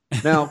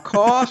 Now,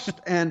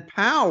 cost and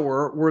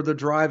power were the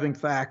driving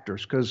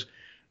factors because,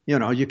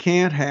 you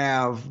can't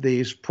have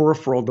these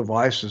peripheral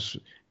devices,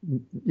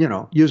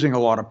 using a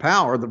lot of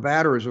power. The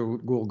batteries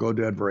will go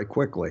dead very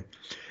quickly.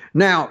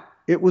 Now,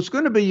 it was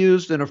going to be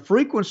used in a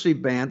frequency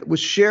band that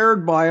was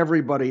shared by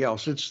everybody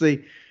else. It's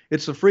the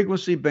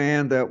frequency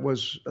band that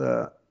was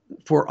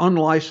for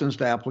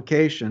unlicensed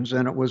applications,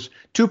 and it was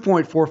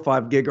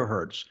 2.45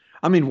 gigahertz.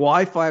 I mean,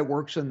 Wi-Fi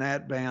works in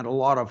that band. A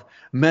lot of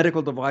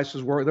medical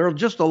devices work. There are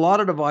just a lot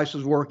of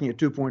devices working at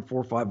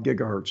 2.45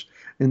 gigahertz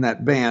in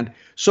that band.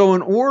 So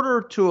in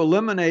order to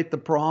eliminate the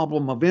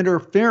problem of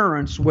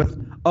interference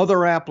with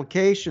other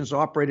applications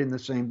operating in the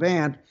same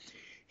band,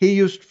 he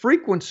used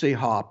frequency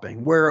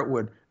hopping, where it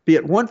would be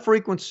at one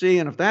frequency,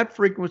 and if that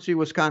frequency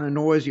was kind of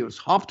noisy, it was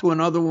hop to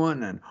another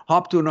one and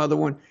hop to another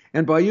one.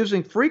 And by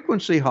using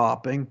frequency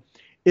hopping,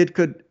 it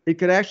could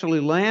actually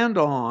land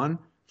on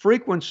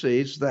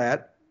frequencies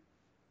that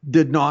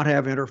did not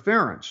have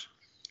interference.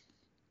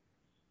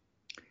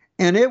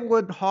 And it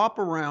would hop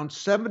around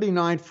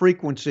 79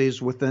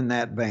 frequencies within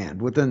that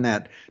band, within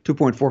that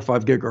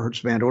 2.45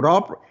 gigahertz band. It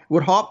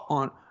would hop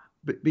on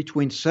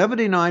between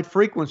 79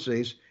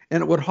 frequencies,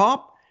 and it would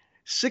hop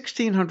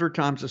 1,600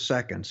 times a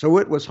second. So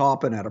it was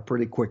hopping at a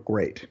pretty quick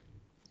rate.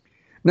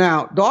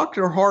 Now,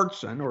 Dr.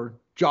 Hartson, or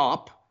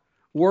Jop,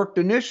 worked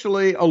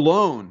initially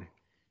alone.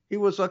 He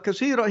was, because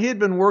he had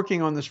been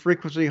working on this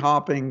frequency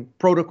hopping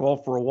protocol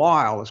for a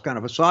while as kind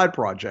of a side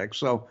project.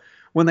 So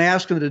when they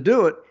asked him to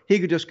do it, he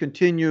could just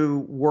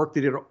continue work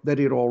that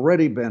he'd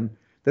already been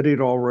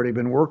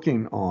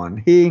working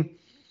on.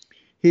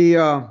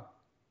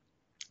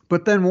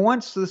 But then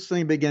once this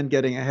thing began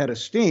getting ahead of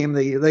steam,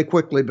 they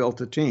quickly built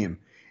a team.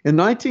 In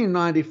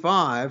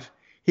 1995,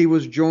 he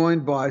was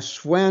joined by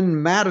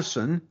Sven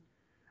Madison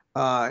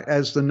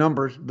as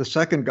the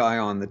second guy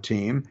on the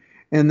team.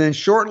 And then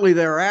shortly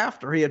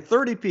thereafter, he had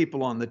 30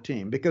 people on the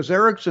team because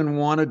Ericsson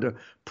wanted to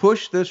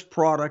push this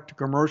product to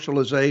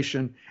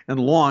commercialization and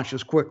launch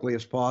as quickly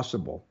as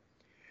possible.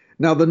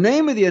 Now, the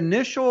name of the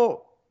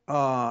initial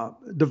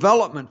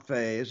development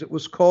phase, it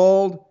was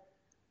called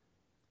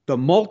the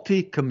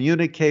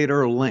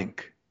Multi-Communicator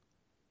Link,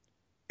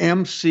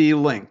 MC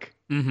Link.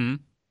 Mm-hmm.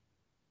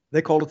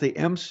 They called it the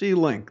MC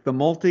Link, the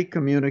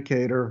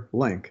Multi-Communicator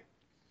Link.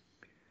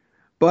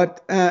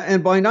 But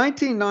and by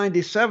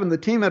 1997, the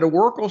team had a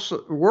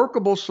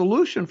workable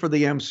solution for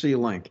the MC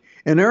Link.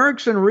 And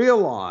Ericsson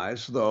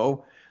realized,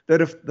 though,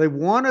 that if they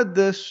wanted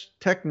this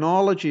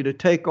technology to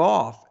take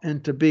off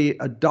and to be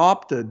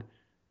adopted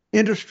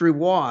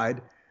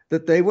industry-wide,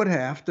 that they would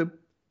have to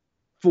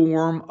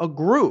form a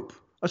group,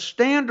 a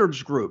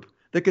standards group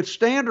that could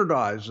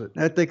standardize it,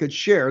 that they could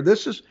share.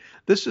 This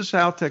is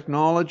how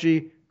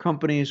technology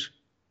companies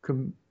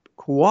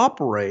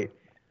cooperate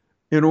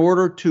in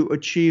order to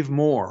achieve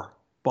more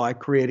by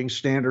creating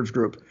standards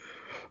group.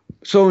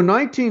 So in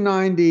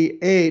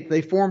 1998,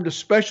 they formed a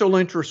special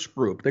interest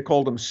group. They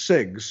called them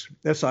SIGs,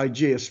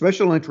 S-I-G, a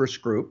special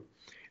interest group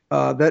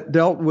that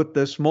dealt with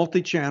this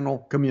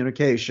multi-channel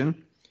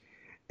communication.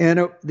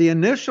 And the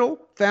initial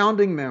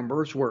founding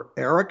members were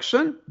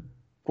Ericsson,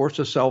 of course,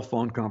 a cell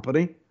phone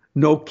company,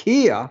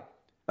 Nokia,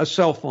 a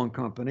cell phone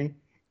company,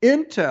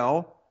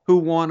 Intel, who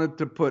wanted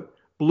to put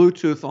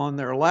Bluetooth on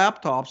their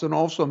laptops and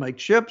also make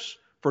chips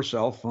for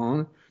cell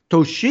phone,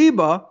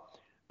 Toshiba,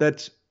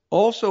 that's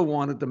also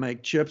wanted to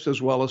make chips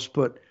as well as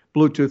put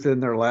Bluetooth in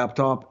their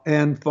laptop,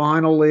 and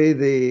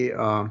finally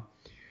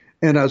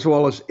and as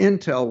well as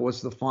Intel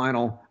was the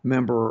final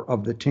member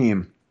of the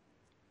team.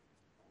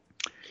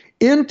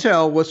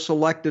 Intel was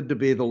selected to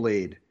be the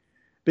lead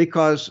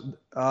because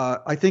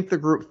I think the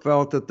group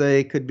felt that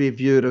they could be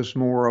viewed as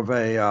more of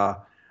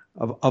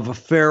a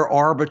fair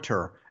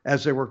arbiter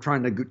as they were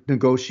trying to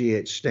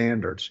negotiate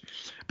standards.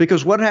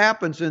 Because what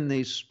happens in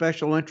these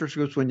special interest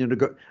groups when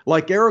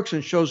like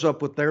Ericsson shows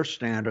up with their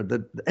standard,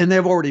 and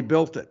they've already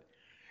built it,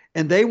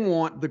 and they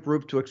want the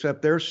group to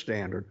accept their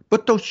standard.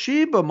 But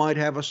Toshiba might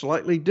have a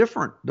slightly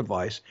different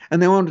device,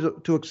 and they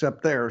want to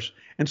accept theirs.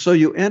 And so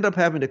you end up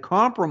having to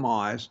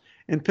compromise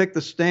and pick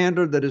the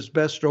standard that is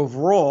best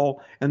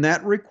overall, and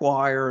that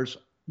requires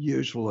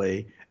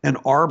usually an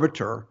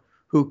arbiter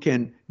who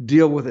can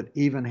deal with it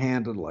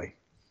even-handedly.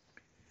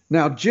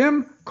 Now,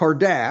 Jim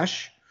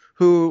Kardash,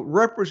 who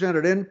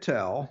represented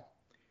Intel,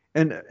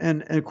 and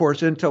of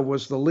course Intel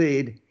was the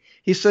lead,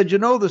 he said,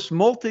 this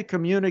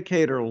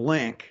multi-communicator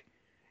link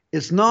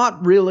is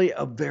not really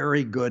a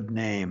very good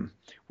name.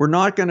 We're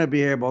not going to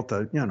be able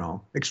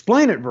to,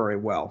 explain it very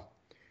well.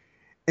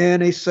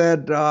 And he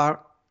said,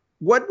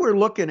 what we're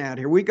looking at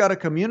here, we got a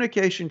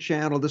communication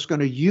channel that's going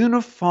to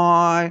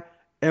unify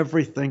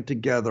everything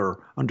together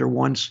under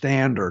one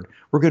standard.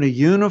 We're going to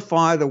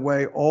unify the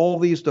way all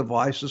these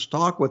devices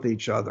talk with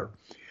each other.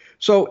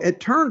 So it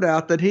turned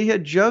out that he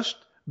had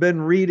just been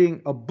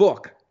reading a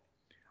book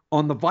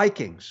on the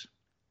Vikings.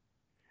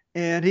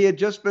 And he had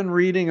just been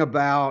reading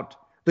about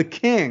the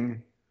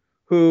king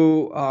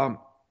who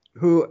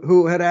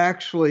had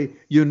actually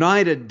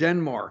united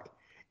Denmark.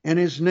 And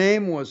his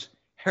name was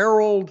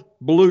Harold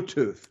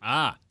Bluetooth.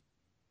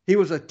 He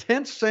was a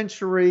 10th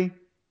century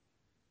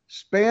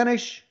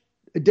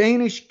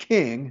Danish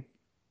king.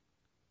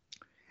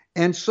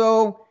 And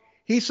so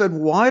he said,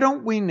 why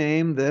don't we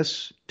name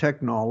this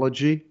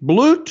technology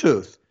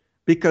Bluetooth?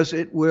 Because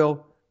it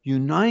will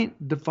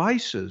unite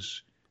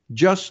devices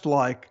just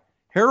like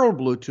Harold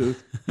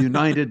Bluetooth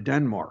united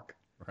Denmark.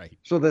 Right.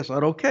 So they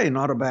said, okay,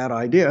 not a bad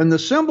idea. And the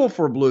symbol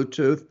for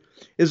Bluetooth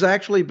is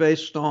actually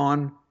based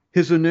on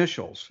his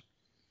initials.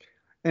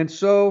 And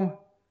so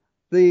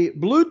the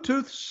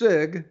Bluetooth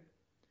SIG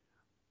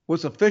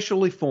was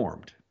officially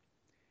formed.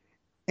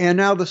 And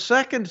now the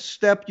second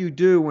step you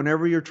do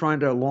whenever you're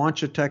trying to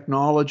launch a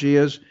technology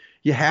is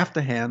you have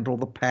to handle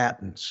the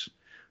patents.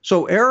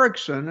 So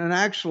Ericsson, and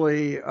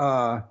actually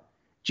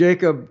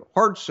Jacob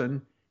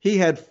Hartson, he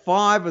had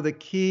five of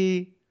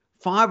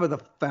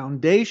the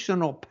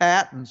foundational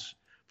patents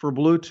for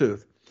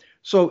Bluetooth.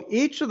 So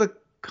each of the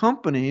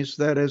companies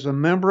that is a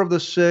member of the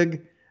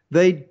SIG,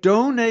 they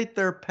donate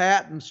their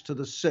patents to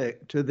the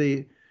SIG, to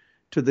the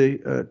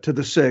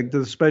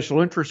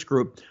special interest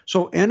group.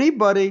 So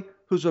anybody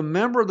who's a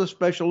member of the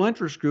special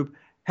interest group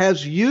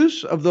has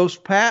use of those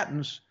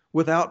patents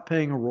without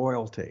paying a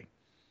royalty.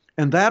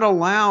 And that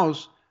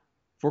allows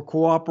for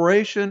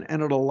cooperation,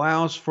 and it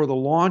allows for the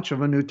launch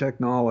of a new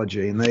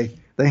technology, and they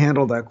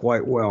handle that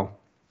quite well.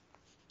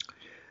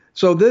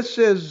 So this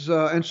is,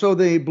 and so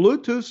the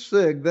Bluetooth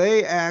SIG,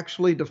 they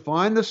actually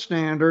define the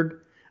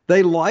standard.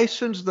 They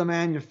license the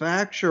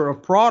manufacturer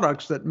of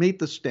products that meet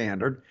the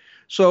standard.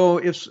 So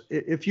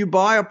if you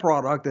buy a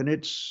product and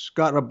it's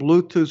got a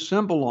Bluetooth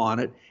symbol on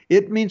it,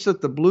 it means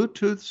that the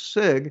Bluetooth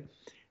SIG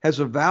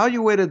has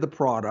evaluated the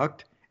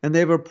product and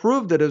they've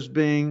approved it as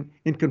being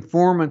in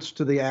conformance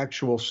to the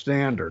actual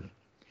standard.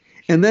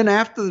 And then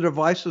after the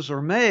devices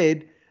are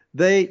made,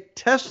 they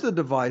test the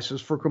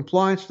devices for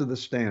compliance to the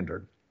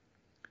standard.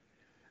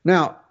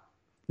 Now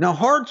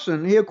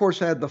Hartson, he of course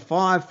had the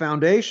 5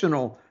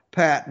 foundational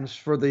patents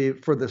for the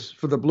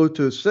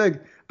Bluetooth SIG,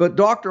 but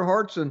Dr.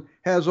 Hartson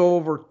has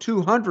over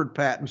 200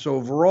 patents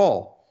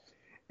overall.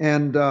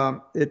 And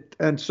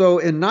so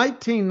in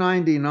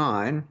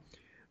 1999,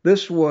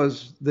 this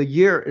was the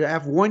year,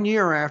 1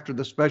 year after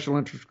the special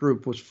interest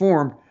group was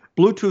formed,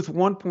 Bluetooth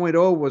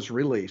 1.0 was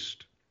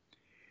released.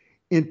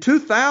 In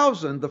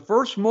 2000, the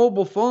first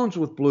mobile phones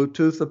with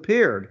Bluetooth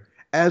appeared,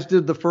 as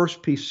did the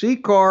first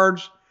PC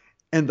cards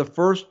and the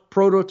first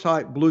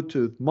prototype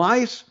Bluetooth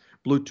mice,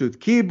 Bluetooth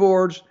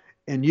keyboards,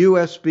 and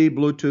USB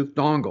Bluetooth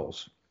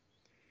dongles.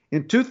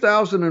 In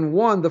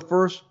 2001, the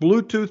first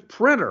Bluetooth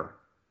printer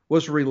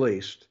was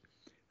released.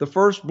 The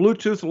first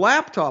Bluetooth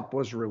laptop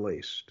was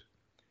released.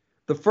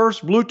 The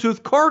first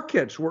Bluetooth car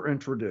kits were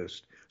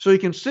introduced. So you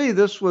can see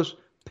this was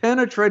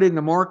penetrating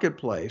the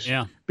marketplace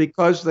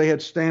because they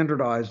had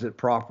standardized it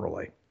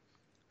properly.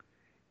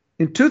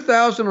 In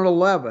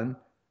 2011,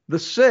 the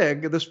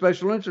SIG, the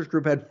Special Interest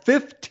Group, had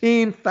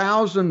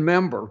 15,000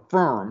 member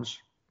firms,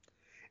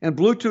 and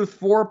Bluetooth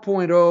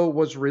 4.0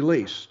 was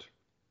released.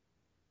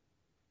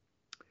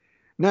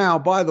 Now,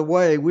 by the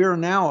way, we are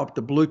now up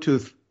to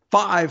Bluetooth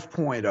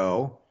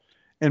 5.0,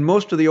 and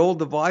most of the old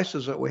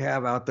devices that we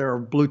have out there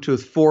are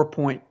Bluetooth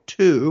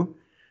 4.2.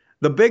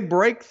 The big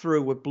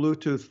breakthrough with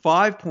Bluetooth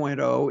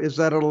 5.0 is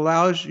that it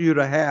allows you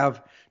to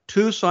have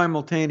 2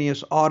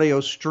 simultaneous audio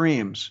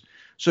streams.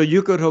 So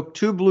you could hook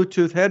 2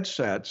 Bluetooth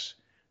headsets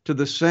to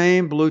the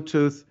same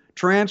Bluetooth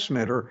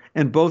transmitter,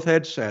 and both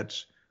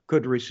headsets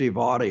could receive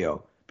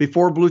audio.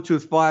 Before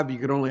Bluetooth 5, you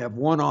could only have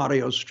 1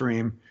 audio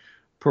stream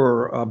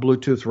per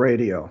Bluetooth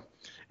radio.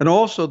 And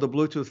also the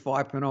Bluetooth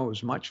 5.0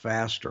 is much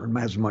faster and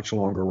has much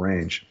longer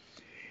range.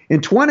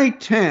 In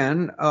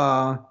 2010,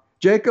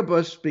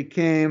 Jacobus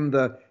became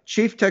the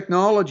Chief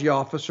Technology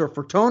Officer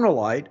for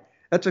Tonalite.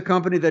 That's a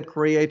company that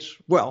creates,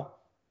 well,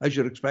 as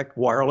you'd expect,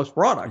 wireless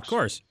products. Of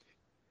course.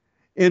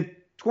 In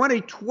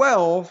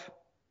 2012,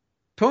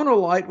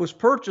 Tonalite was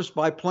purchased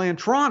by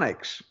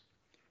Plantronics.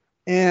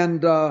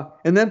 And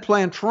then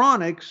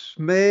Plantronics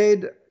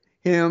made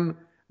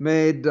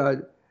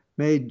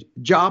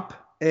Jop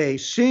a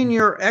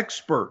senior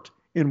expert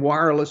in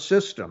wireless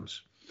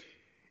systems.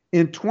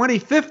 In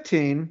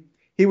 2015,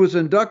 he was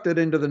inducted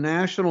into the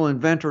National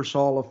Inventors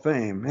Hall of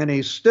Fame, and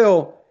he's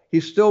still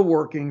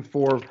working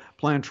for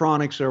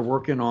Plantronics. They're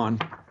working on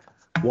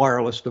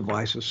wireless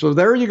devices. So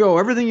there you go,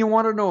 everything you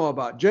want to know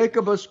about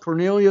Jacobus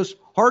Cornelius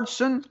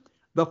Hartson,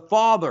 the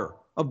father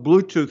of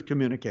Bluetooth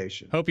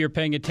communication. Hope you're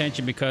paying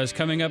attention, because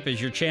coming up is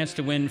your chance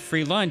to win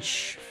free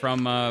lunch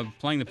from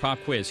playing the pop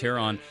quiz here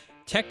on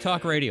Tech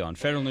Talk Radio on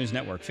Federal News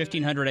Network,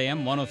 1500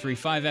 AM,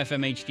 103.5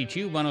 FM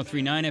HD2,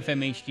 103.9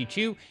 FM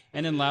HD2,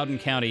 and in Loudoun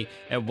County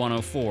at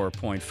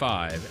 104.5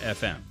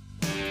 FM.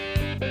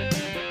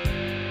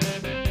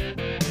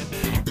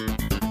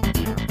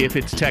 If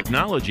it's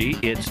technology,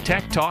 it's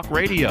Tech Talk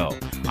Radio.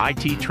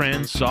 IT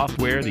trends,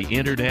 software, the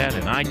internet,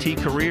 and IT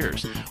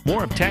careers.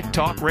 More of Tech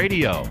Talk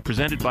Radio,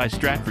 presented by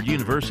Stratford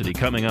University,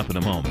 coming up in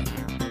a moment.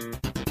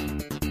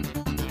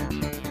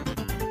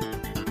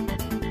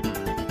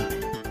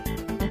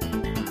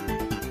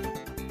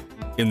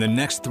 In the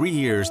next 3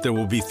 years, there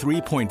will be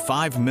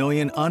 3.5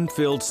 million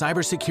unfilled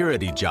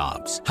cybersecurity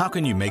jobs. How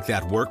can you make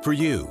that work for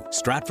you?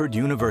 Stratford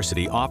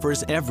University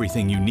offers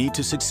everything you need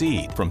to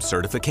succeed, from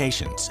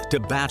certifications to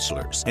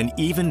bachelor's and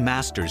even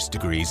master's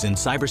degrees in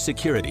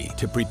cybersecurity,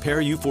 to prepare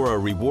you for a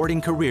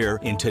rewarding career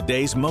in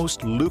today's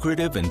most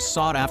lucrative and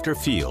sought-after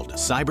field,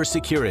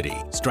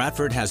 cybersecurity.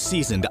 Stratford has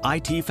seasoned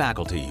IT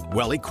faculty,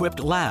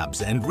 well-equipped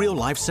labs, and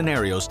real-life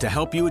scenarios to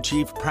help you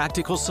achieve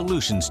practical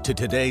solutions to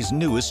today's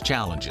newest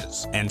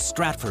challenges. And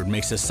Stratford Stratford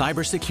makes a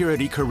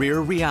cybersecurity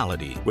career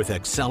reality with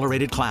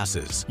accelerated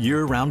classes,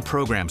 year-round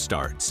program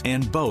starts,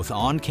 and both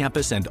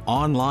on-campus and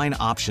online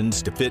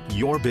options to fit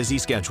your busy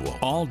schedule.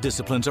 All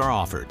disciplines are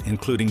offered,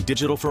 including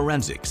digital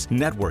forensics,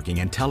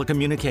 networking and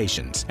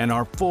telecommunications, and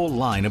our full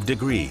line of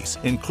degrees,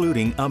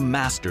 including a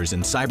master's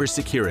in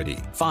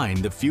cybersecurity. Find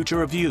the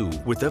future of you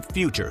with a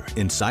future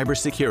in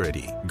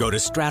cybersecurity. Go to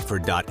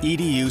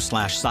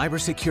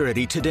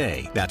stratford.edu/cybersecurity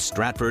today. That's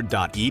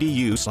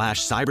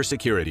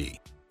stratford.edu/cybersecurity.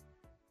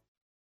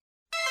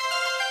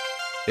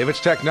 If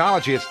it's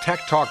technology, it's Tech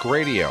Talk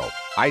Radio.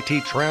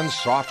 IT trends,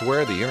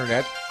 software, the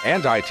internet,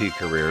 and IT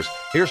careers.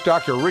 Here's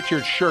Dr.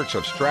 Richard Schertz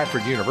of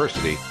Stratford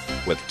University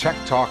with Tech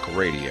Talk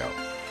Radio.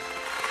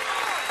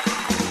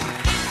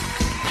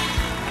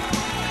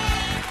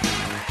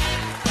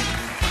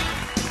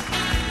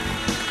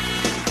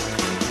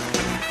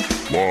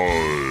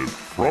 Live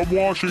from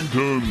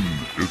Washington,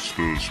 it's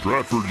the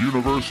Stratford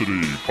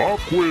University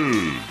Pop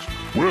Quiz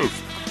with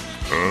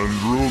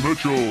Andrew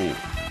Mitchell,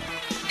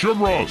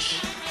 Jim Ross,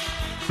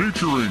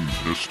 featuring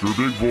Mr.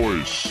 Big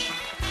Voice,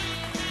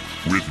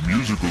 with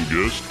musical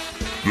guest,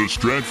 the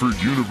Stratford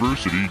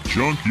University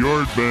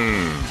Junkyard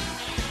Band,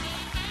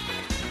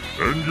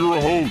 and your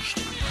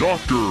host,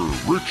 Dr.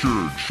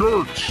 Richard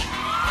Schertz.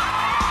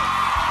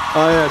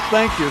 Yes,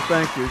 thank you.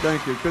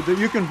 Because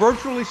you can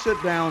virtually sit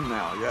down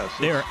now, yes.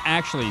 They're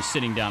actually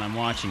sitting down and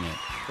watching it.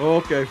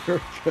 Okay, very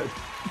good.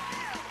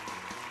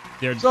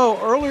 So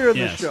earlier in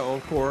the show,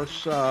 of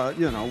course,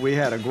 we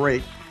had a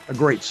great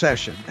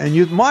session. And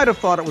you might have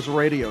thought it was a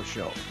radio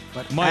show,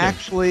 but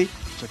actually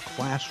it's a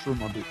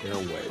classroom of the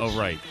airwaves. Oh,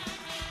 right.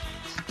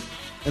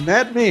 And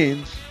that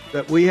means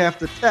that we have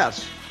to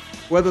test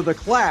whether the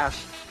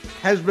class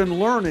has been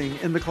learning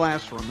in the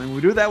classroom. And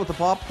we do that with the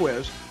pop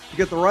quiz. You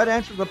get the right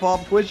answer to the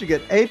pop quiz, you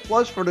get A+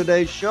 for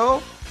today's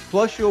show,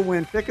 plus you'll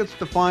win tickets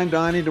to fine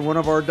dining to one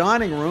of our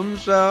dining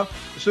rooms as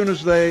soon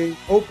as they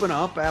open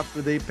up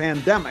after the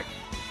pandemic.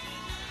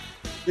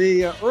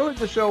 Earlier in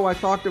the show, I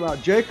talked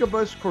about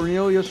Jacobus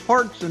Cornelius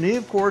Hartz, and he,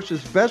 of course,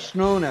 is best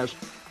known as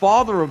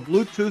father of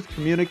Bluetooth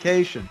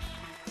communication.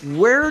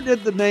 Where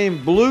did the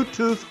name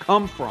Bluetooth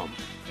come from?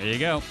 There you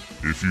go.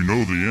 If you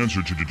know the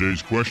answer to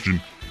today's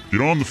question,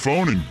 get on the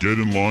phone and get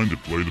in line to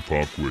play the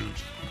pop quiz.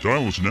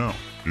 Dial us now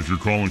if you're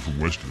calling from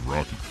Western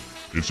Rocky.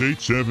 It's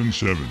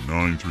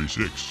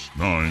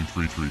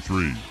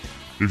 877-936-9333.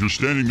 If you're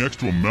standing next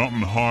to a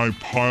mountain-high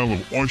pile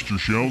of oyster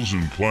shells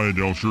in Playa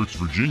del Church,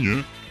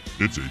 Virginia,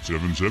 it's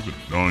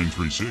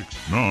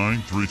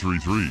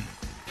 877-936-9333.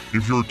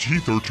 If your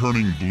teeth are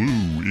turning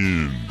blue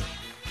in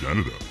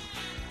Canada,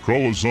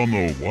 call us on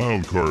the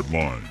wildcard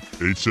line,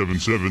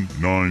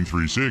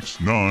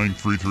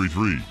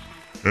 877-936-9333.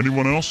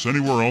 Anyone else,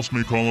 anywhere else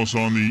may call us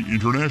on the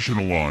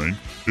international line.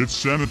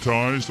 It's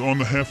sanitized on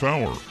the half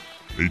hour,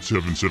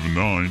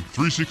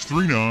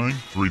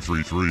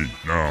 8779-3639-333.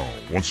 Now,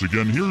 once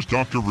again, here's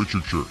Dr.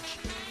 Richard Schertz.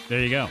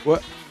 There you go.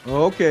 Well,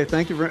 okay,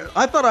 thank you very much.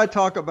 I thought I'd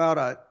talk about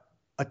a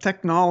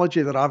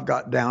technology that I've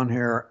got down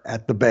here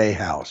at the Bay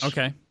House.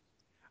 Okay.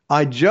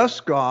 I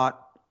just got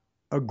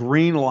a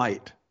green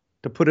light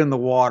to put in the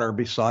water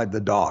beside the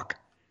dock.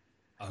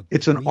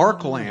 It's an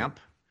arc lamp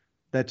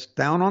that's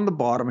down on the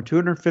bottom, a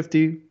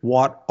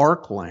 250-watt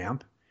arc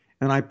lamp,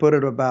 and I put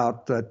it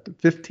about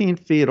 15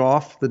 feet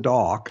off the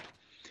dock,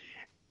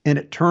 and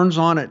it turns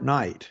on at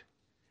night,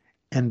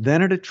 and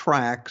then it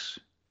attracts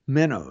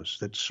minnows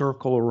that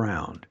circle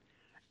around.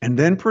 And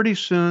then pretty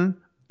soon,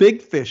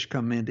 big fish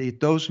come in to eat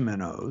those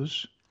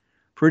minnows.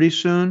 Pretty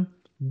soon,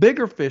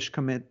 bigger fish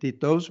come in to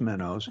eat those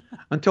minnows,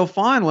 until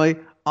finally,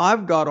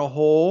 I've got a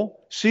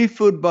whole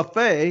seafood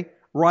buffet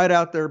right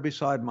out there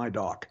beside my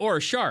dock. Or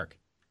a shark.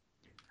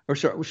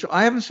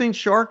 I haven't seen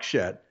sharks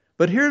yet,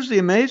 but here's the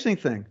amazing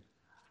thing.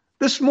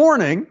 This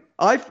morning,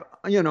 my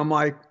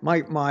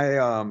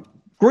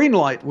green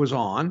light was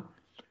on.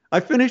 I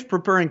finished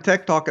preparing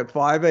Tech Talk at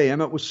 5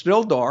 a.m. It was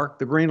still dark.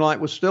 The green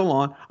light was still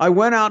on. I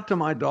went out to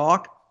my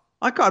dock.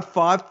 I caught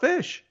 5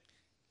 fish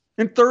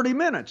in 30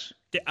 minutes.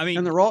 I mean,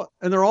 and they're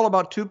all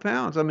about 2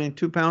 pounds. I mean,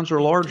 2 pounds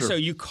or larger. So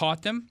you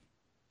caught them?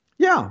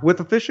 Yeah, with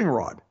a fishing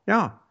rod.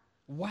 Yeah.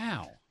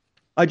 Wow.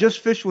 I just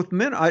fished with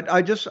minnow.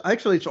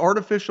 Actually, it's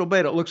artificial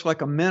bait. It looks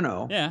like a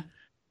minnow. Yeah.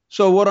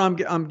 So what I'm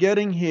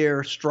getting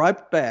here,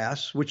 striped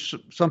bass, which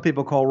some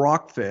people call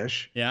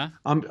rockfish. Yeah.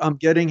 I'm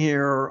getting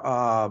here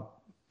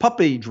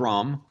puppy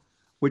drum,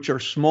 which are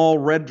small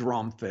red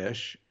drum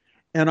fish,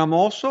 and I've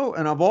also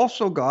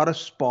got a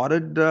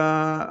spotted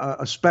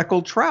a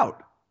speckled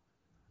trout.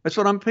 That's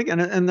what I'm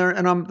picking, and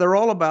they're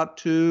all about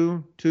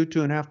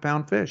 2.5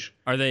 pound fish.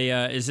 Are they?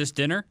 Is this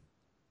dinner?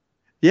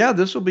 Yeah,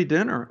 this will be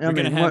dinner. I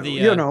mean,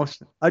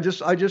 I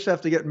just have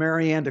to get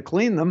Mary Ann to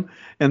clean them,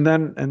 and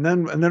then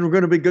we're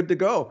going to be good to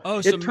go. Oh,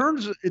 so it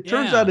turns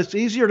out it's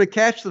easier to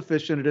catch the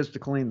fish than it is to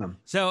clean them.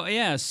 So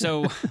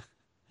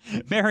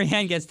Mary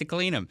Ann gets to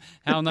clean them.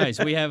 How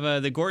nice. We have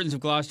the Gordons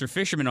of Gloucester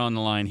fishermen on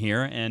the line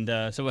here, and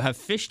so we'll have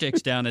fish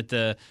sticks down at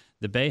the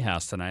Bay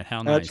House tonight.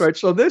 How nice. That's right.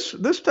 So this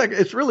tech,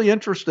 it's really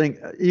interesting.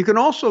 You can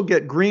also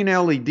get green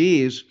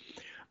LEDs,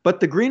 But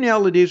the green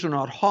LEDs are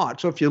not hot.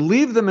 So if you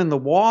leave them in the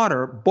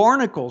water,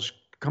 barnacles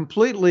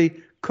completely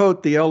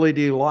coat the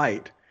LED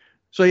light.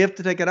 So you have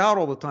to take it out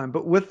all the time.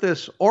 But with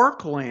this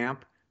arc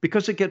lamp,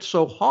 because it gets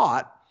so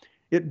hot,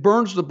 it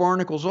burns the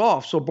barnacles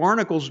off. So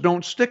barnacles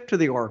don't stick to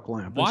the arc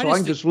lamp. And so I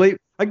can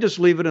just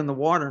leave it in the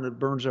water and it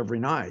burns every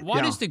night.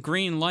 Why does the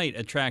green light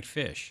attract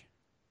fish?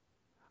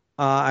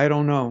 I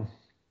don't know.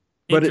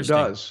 But it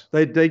does.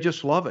 They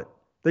just love it.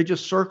 They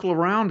just circle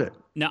around it.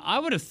 Now, I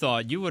would have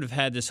thought you would have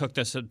had this hooked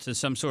us up to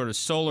some sort of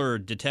solar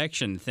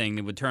detection thing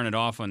that would turn it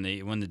off when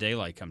the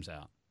daylight comes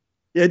out.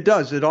 It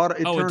does. It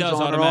turns does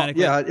on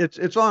automatically? And off. Yeah,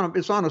 it's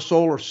on a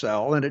solar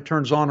cell and it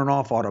turns on and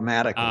off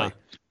automatically.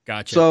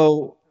 Gotcha.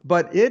 So,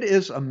 but it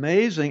is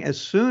amazing. As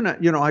soon as,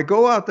 I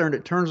go out there and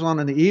it turns on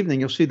in the evening,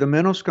 you'll see the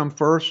minnows come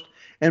first,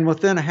 and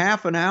within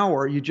half an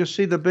hour, you just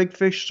see the big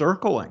fish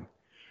circling.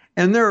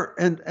 And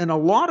a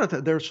lot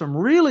of there's some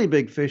really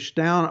big fish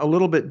down a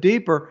little bit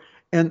deeper,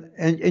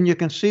 and you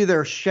can see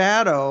their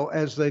shadow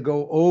as they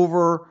go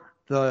over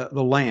the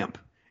lamp.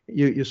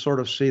 You sort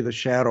of see the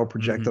shadow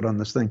projected on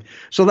this thing.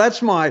 So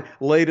that's my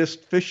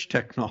latest fish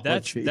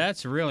technology.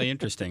 That's really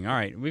interesting. All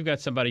right, we've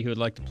got somebody who would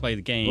like to play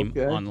the game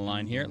on the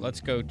line here.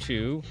 Let's go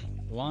to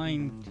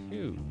line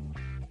 2.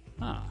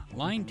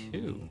 Line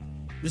 2.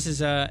 This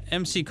is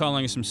MC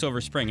calling us from Silver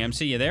Spring.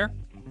 MC, you there?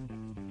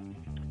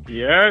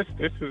 Yes,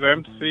 this is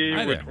MC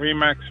with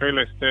Remax Real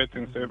Estate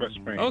in Silver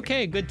Spring.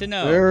 Okay, good to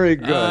know. Very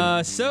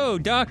good. So,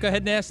 Doc, go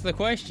ahead and ask the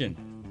question.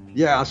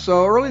 Yeah,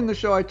 so early in the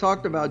show I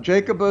talked about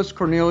Jacobus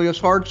Cornelius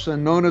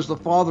Hartson, known as the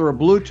father of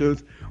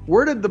Bluetooth.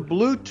 Where did the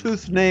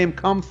Bluetooth name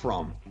come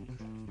from?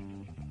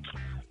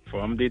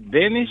 From the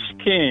Danish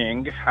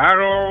king,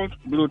 Harold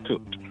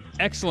Bluetooth.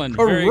 Excellent.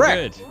 Correct.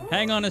 Very good.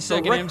 Hang on a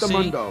second, MC.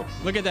 Correctamundo.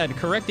 Look at that.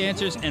 Correct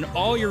answers and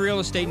all your real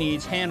estate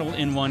needs handled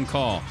in one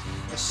call.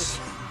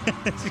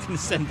 You can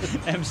send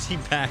MC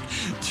back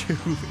to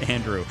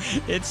Andrew.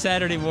 It's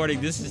Saturday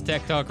morning. This is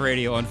Tech Talk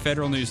Radio on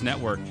Federal News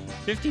Network,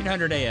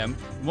 1500 AM,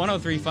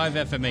 103.5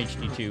 FM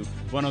HD2,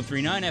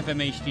 103.9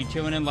 FM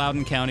HD2, and in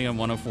Loudoun County on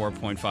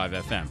 104.5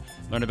 FM.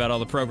 Learn about all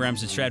the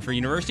programs at Stratford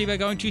University by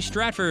going to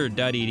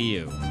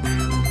stratford.edu.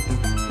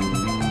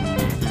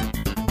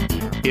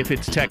 If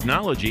it's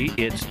technology,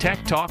 it's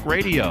Tech Talk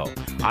Radio.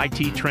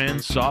 IT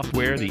trends,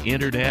 software, the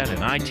internet,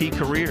 and IT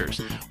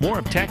careers. More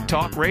of Tech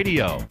Talk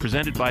Radio,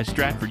 presented by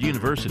Stratford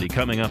University,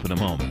 coming up in a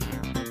moment.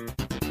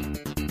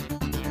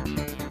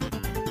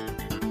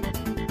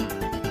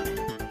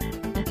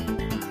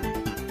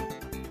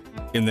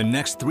 In the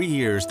next 3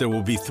 years, there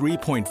will be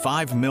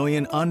 3.5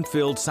 million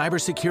unfilled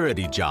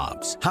cybersecurity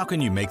jobs. How can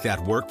you make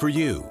that work for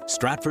you?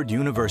 Stratford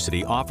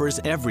University offers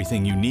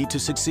everything you need to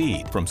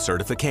succeed, from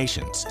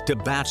certifications to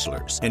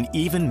bachelor's and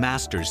even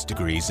master's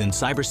degrees in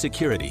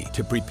cybersecurity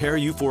to prepare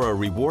you for a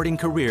rewarding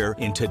career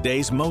in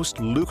today's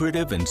most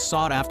lucrative and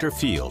sought-after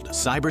field,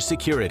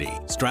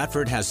 cybersecurity.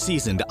 Stratford has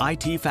seasoned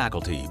IT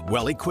faculty,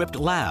 well-equipped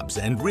labs,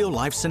 and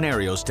real-life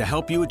scenarios to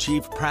help you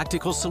achieve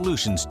practical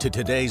solutions to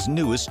today's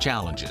newest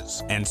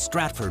challenges. And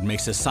Stratford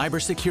makes a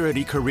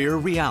cybersecurity career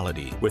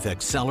reality with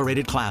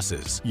accelerated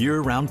classes,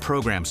 year-round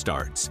program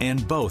starts,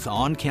 and both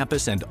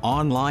on-campus and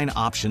online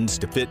options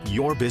to fit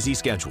your busy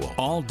schedule.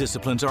 All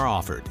disciplines are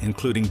offered,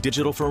 including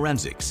digital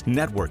forensics,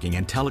 networking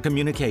and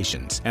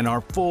telecommunications, and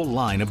our full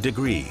line of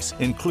degrees,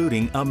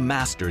 including a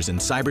master's in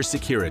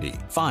cybersecurity.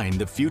 Find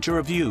the future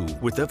of you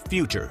with a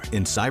future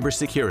in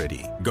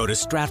cybersecurity. Go to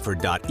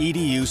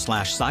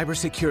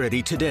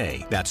stratford.edu/cybersecurity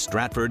today. That's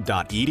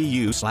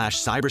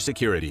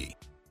stratford.edu/cybersecurity.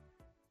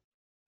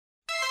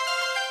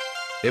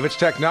 If it's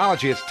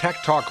technology, it's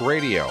Tech Talk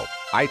Radio.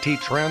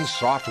 IT trends,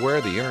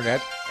 software, the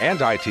internet,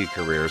 and IT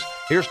careers.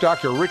 Here's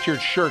Dr. Richard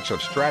Schertz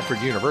of Stratford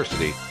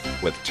University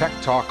with Tech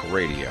Talk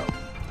Radio.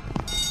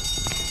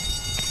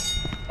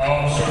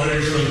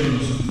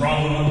 Observations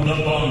from the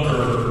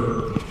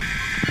bunker.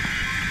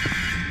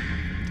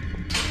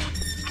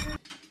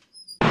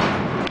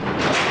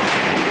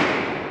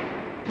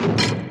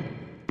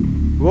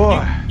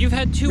 Boy. You've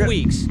had 2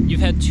 weeks. You've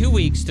had 2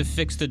 weeks to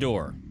fix the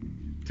door.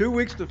 2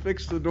 weeks to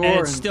fix the door, And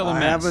it's still a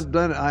mess. I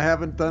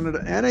haven't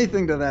done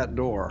anything to that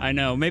door. I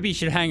know. Maybe you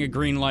should hang a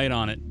green light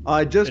on it.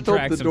 I just hope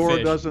Attract the some door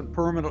fish. doesn't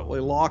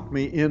permanently lock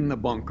me in the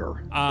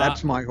bunker.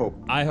 That's my hope.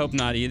 I hope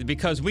not either,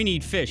 because we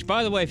need fish.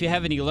 By the way, if you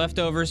have any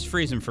leftovers,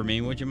 freeze them for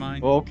me, would you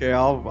mind? Okay,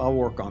 I'll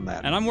work on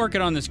that. And I'm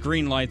working on this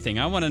green light thing.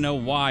 I want to know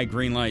why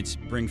green lights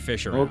bring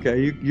fish around.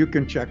 Okay, you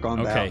can check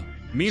on that. Okay.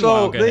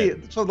 Meanwhile, go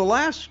ahead. So the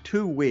last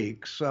 2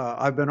 weeks,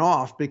 I've been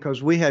off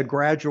because we had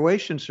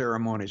graduation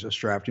ceremonies at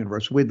Stratford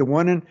University. We had the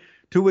one in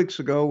 2 weeks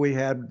ago. We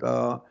had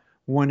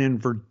one in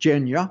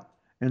Virginia,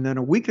 and then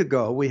a week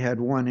ago we had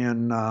one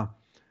in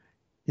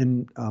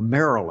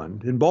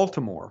Maryland, in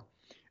Baltimore.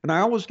 And I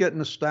always get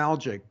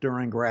nostalgic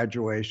during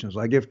graduations.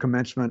 I give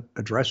commencement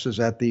addresses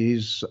at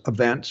these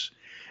events,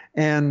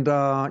 and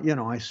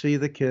I see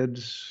the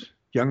kids,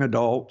 young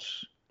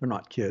adults. They're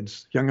not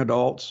kids, young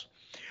adults.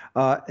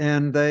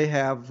 And they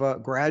have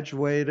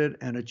graduated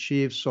and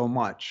achieved so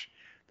much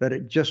that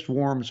it just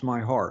warms my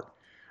heart.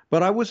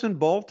 But I was in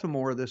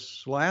Baltimore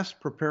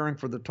preparing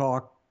for the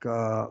talk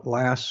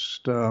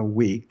last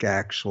week,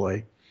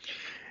 actually.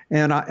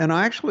 And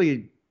I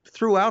actually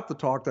threw out the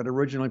talk that I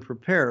originally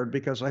prepared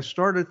because I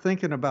started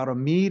thinking about a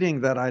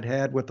meeting that I'd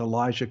had with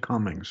Elijah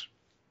Cummings.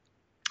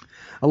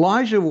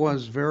 Elijah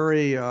was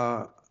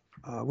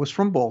was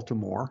from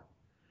Baltimore,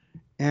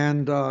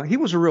 and he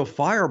was a real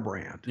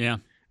firebrand. Yeah.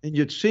 And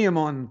you'd see him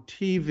on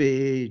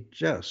TV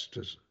just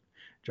as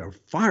a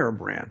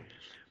firebrand.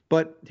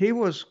 But he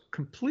was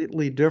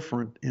completely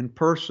different in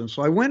person.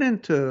 So I went in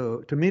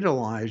to meet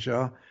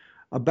Elijah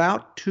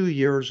about 2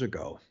 years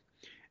ago.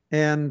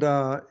 And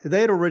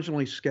they had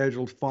originally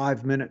scheduled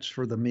 5 minutes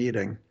for the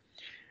meeting.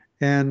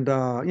 And,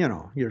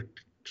 your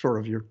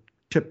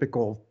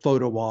typical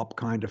photo op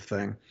kind of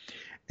thing.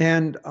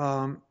 And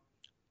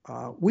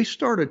we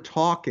started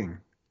talking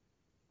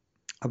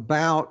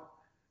about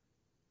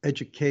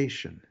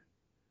education.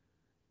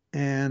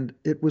 And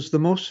it was the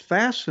most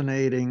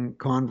fascinating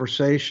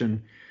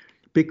conversation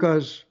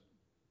because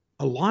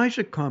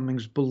Elijah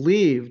Cummings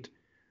believed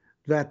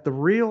that the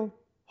real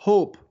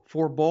hope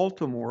for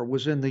Baltimore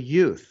was in the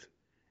youth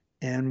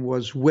and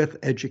was with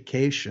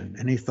education.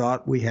 And he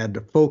thought we had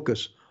to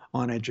focus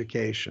on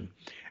education.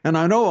 And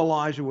I know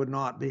Elijah would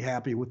not be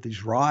happy with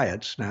these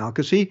riots now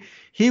because he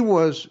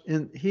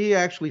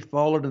actually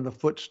followed in the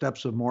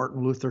footsteps of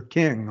Martin Luther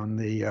King on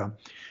the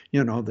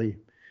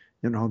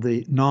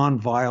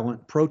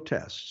nonviolent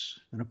protests.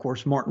 And of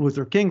course, Martin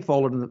Luther King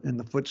followed in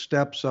the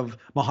footsteps of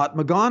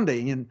Mahatma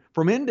Gandhi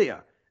from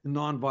India in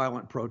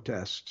nonviolent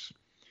protests.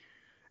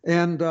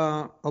 And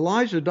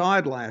Elijah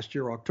died last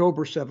year,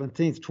 October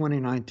 17th,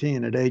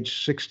 2019, at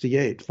age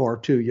 68, far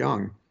too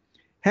young.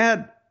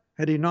 Had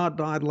he not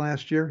died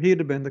last year, he'd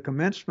have been the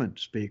commencement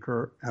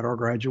speaker at our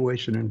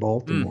graduation in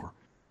Baltimore.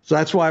 So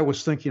that's why I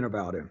was thinking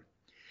about him.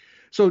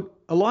 So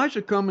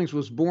Elijah Cummings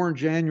was born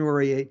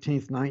January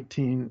 18th,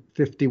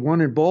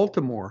 1951 in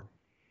Baltimore.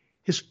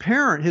 His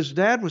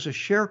dad was a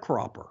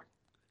sharecropper.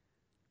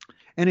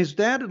 And his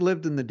dad had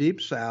lived in the Deep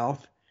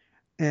South.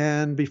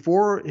 And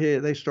before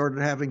they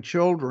started having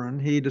children,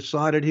 he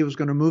decided he was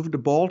going to move to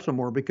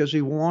Baltimore because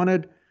he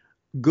wanted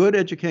good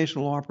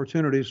educational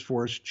opportunities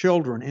for his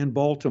children in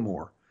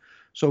Baltimore.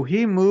 So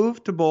he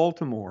moved to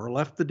Baltimore,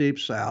 left the Deep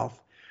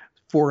South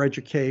for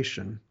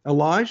education.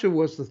 Elijah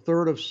was the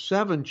third of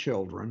 7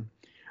 children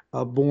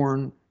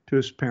born to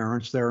his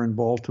parents there in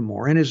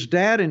Baltimore. And his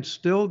dad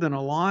instilled in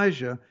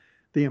Elijah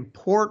the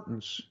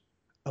importance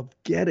of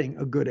getting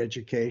a good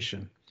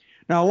education.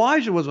 Now,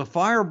 Elijah was a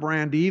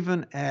firebrand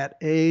even at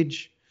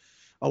age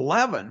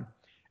 11.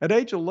 At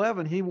age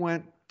 11, he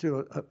went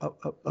to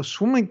a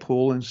swimming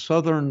pool in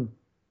southern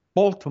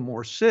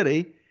Baltimore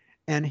City,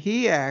 and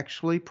he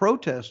actually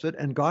protested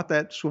and got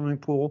that swimming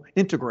pool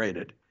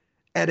integrated.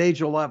 At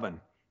age 11,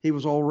 he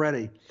was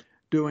already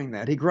doing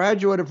that. He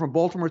graduated from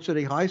Baltimore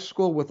City High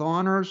School with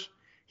honors.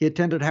 He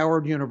attended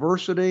Howard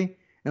University,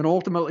 and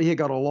ultimately he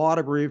got a law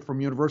degree from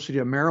University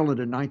of Maryland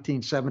in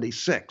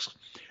 1976.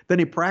 Then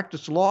he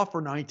practiced law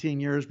for 19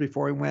 years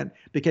before he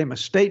became a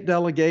state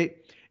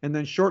delegate, and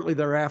then shortly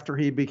thereafter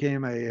he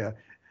became a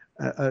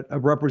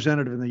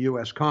representative in the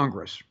U.S.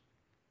 Congress.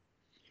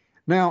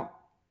 Now,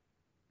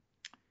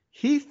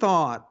 he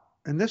thought,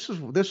 and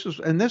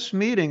this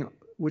meeting,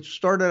 which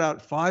started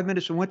out 5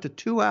 minutes and went to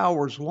 2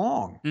 hours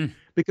long,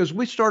 because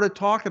we started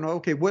talking.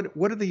 Okay, what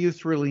do the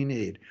youth really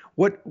need?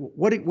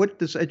 What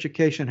does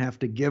education have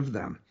to give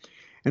them?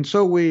 And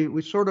so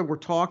we sort of were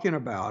talking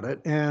about it,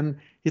 and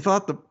he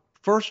thought that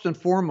first and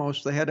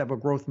foremost they had to have a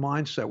growth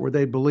mindset where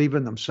they believe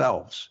in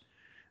themselves.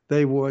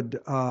 They would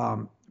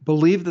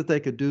believe that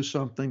they could do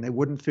something. They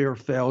wouldn't fear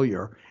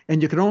failure,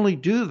 and you can only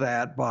do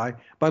that by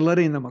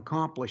letting them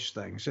accomplish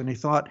things. And he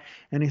thought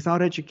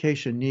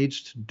education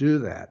needs to do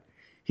that.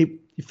 He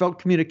felt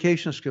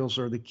communication skills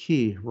are the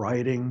key: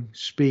 writing,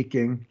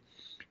 speaking,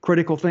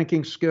 critical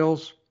thinking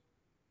skills.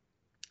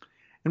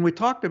 And we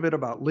talked a bit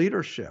about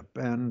leadership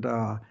and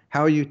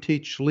how you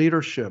teach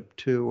leadership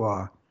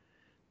to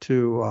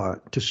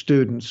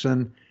students.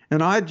 And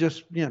I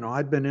just,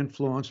 I'd been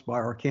influenced by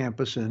our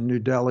campus in New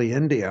Delhi,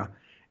 India.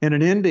 And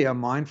in India,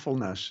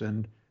 mindfulness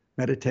and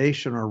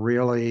meditation are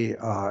really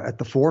at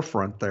the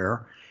forefront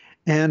there.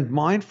 And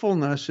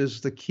mindfulness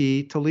is the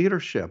key to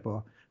leadership.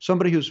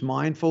 Somebody who's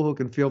mindful, who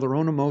can feel their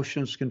own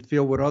emotions, can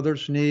feel what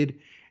others need,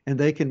 and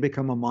they can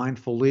become a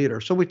mindful leader.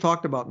 So we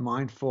talked about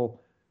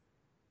mindful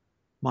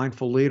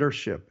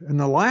leadership. And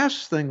the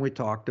last thing we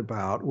talked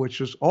about, which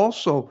was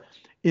also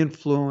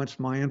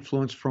my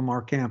influence from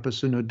our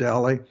campus in New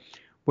Delhi,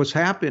 was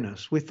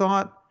happiness. We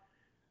thought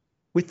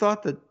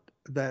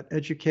that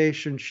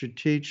education should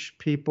teach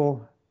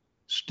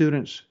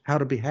students how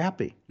to be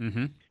happy.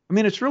 Mm-hmm. I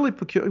mean, it's really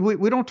peculiar.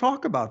 We don't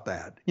talk about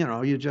that,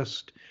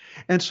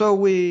 and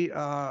so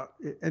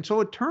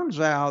it turns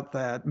out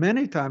that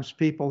many times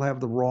people have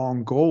the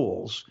wrong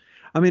goals.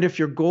 I mean, if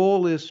your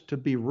goal is to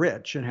be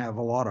rich and have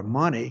a lot of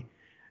money,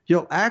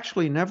 you'll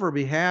actually never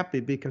be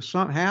happy because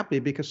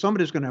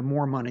somebody's going to have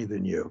more money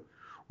than you.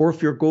 Or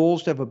if your goal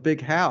is to have a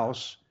big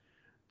house,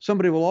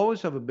 somebody will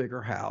always have a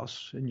bigger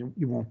house and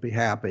you won't be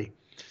happy.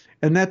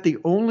 and that the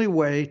only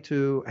way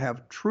to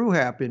have true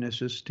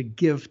happiness is to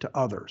give to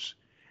others,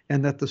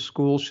 and that the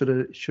school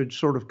should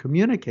sort of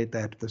communicate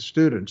that to the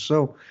students.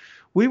 So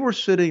we were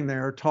sitting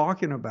there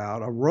talking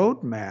about a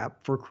roadmap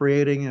for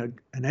creating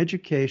an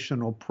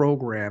educational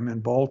program in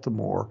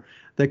Baltimore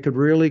that could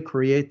really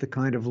create the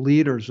kind of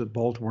leaders that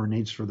Baltimore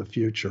needs for the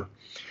future.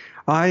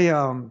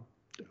 I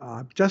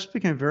just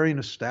became very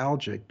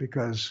nostalgic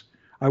because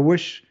I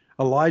wish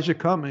Elijah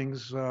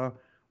Cummings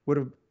would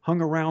have hung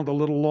around a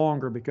little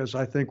longer, because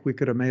I think we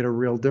could have made a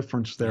real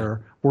difference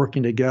there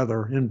working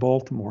together in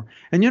Baltimore.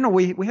 And,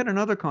 we had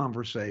another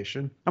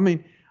conversation. I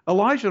mean,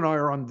 Elijah and I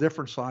are on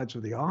different sides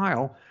of the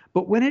aisle,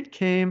 but when it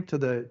came to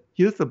the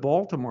youth of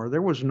Baltimore,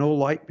 there was no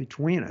light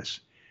between us.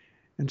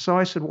 And so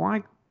I said,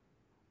 why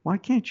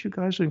can't you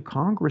guys in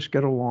Congress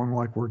get along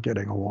like we're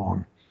getting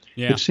along?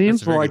 Yeah, it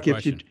seems like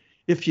if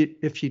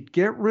you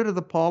get rid of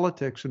the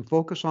politics and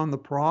focus on the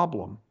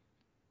problem,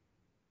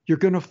 you're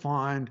going to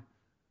find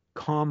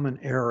common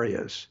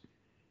areas.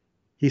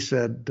 He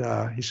said,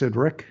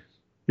 Rick,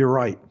 you're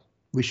right.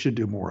 We should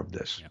do more of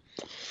this. Yeah.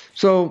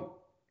 So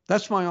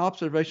that's my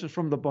observations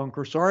from the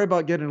bunker. Sorry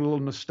about getting a little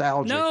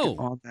nostalgic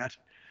on that.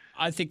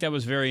 I think that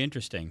was very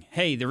interesting.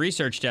 Hey, the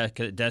research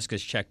desk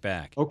has checked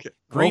back. Okay.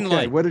 Green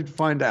light. What did you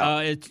find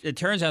out? It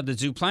turns out that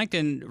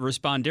zooplankton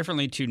respond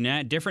differently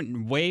to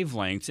different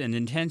wavelengths and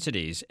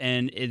intensities,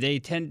 and they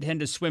tend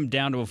to swim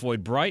down to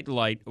avoid bright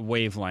light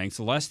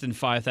wavelengths less than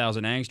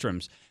 5,000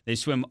 angstroms. They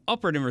swim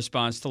upward in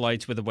response to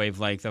lights with a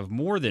wavelength of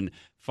more than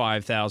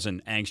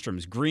 5,000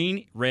 angstroms.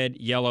 Green, red,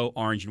 yellow,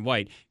 orange, and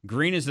white.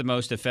 Green is the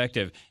most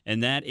effective,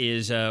 and that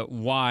is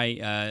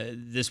why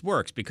this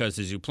works, because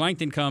the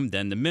zooplankton come,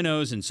 then the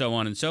minnows, and so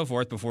on and so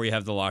forth before you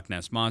have the Loch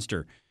Ness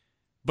Monster.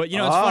 But, it's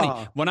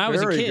funny. When I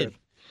was a kid,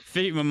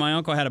 when my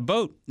uncle had a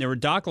boat, there were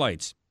dock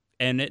lights.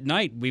 And at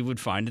night, we would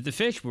find that the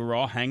fish were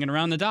all hanging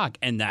around the dock.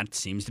 And that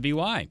seems to be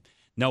why.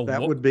 No,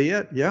 that would be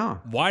it, yeah.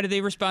 Why do they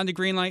respond to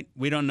green light?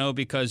 We don't know,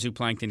 because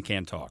zooplankton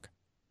can't talk.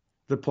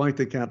 The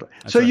plankton can't talk.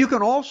 That's so right. you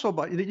can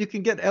also you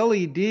can get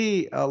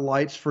LED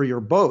lights for your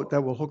boat that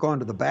will hook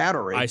onto the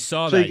battery. I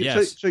saw that,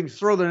 yes. So you can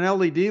throw an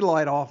LED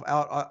light off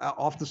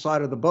the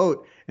side of the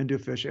boat and do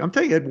fishing. I'm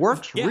telling you, it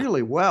works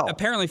really well.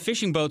 Apparently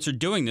fishing boats are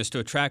doing this to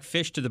attract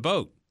fish to the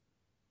boat.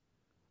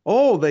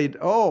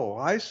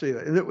 I see.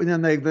 And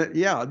then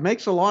it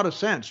makes a lot of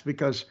sense,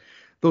 because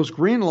those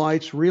green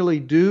lights really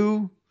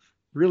do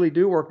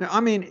work. Now, I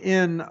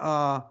mean,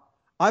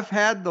 I've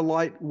had the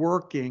light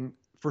working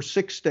for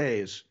 6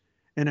 days,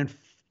 and in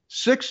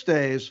 6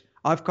 days,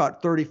 I've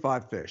caught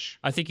 35 fish.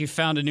 I think you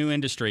found a new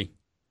industry.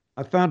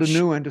 I found a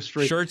new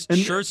industry.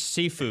 Shirts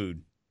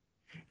seafood.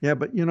 Yeah,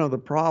 but the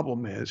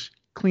problem is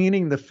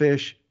cleaning the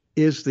fish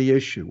is the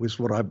issue, is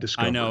what I've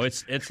discovered. I know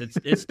it's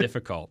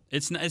difficult.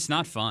 It's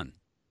not fun.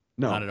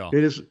 No, not at all.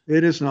 It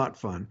is not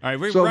fun. All right,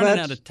 we're running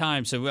out of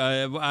time, so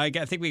I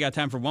think we got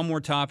time for one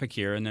more topic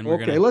here, and then we're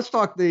okay. Let's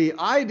talk the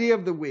idea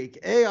of the week: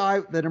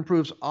 AI that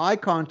improves eye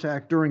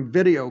contact during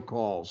video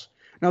calls.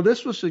 Now,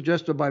 this was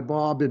suggested by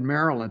Bob in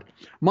Maryland.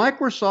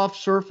 Microsoft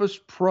Surface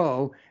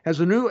Pro has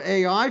a new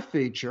AI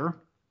feature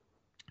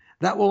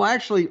that will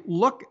actually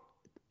look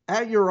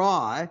at your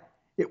eye.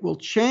 It will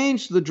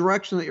change the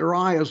direction that your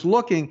eye is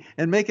looking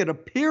and make it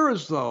appear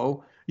as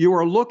though you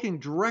are looking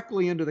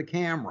directly into the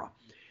camera.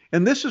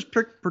 And this is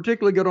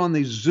particularly good on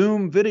these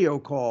Zoom video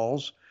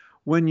calls.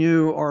 When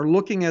you are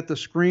looking at the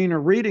screen or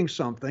reading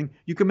something,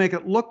 you can make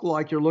it look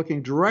like you're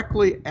looking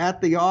directly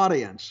at the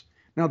audience.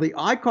 Now, the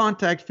eye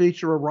contact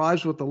feature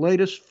arrives with the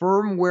latest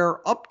firmware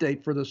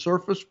update for the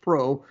Surface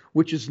Pro,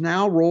 which is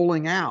now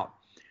rolling out.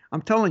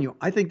 I'm telling you,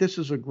 I think this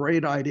is a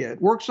great idea. It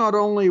works not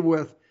only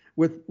with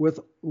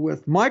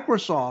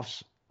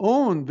Microsoft's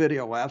own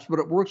video apps, but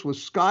it works with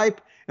Skype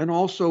and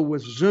also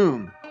with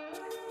Zoom.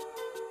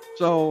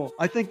 So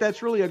I think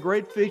that's really a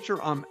great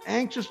feature. I'm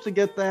anxious to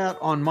get that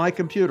on my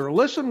computer.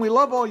 Listen, we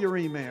love all your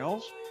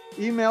emails.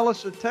 Email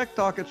us at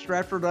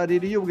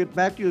techtalk@stratford.edu. We'll get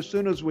back to you as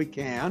soon as we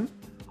can.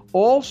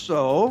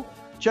 Also,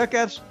 check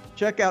out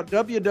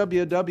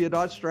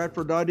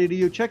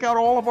www.stratford.edu. Check out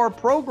all of our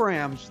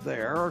programs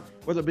there,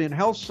 whether it be in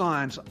health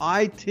science,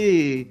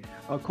 IT,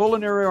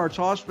 culinary arts,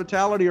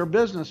 hospitality, or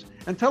business,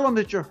 and tell them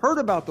that you heard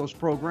about those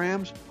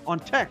programs on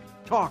Tech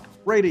Talk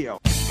Radio.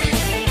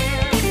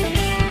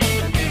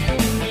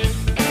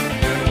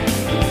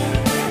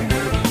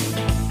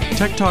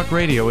 Tech Talk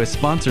Radio is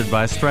sponsored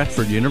by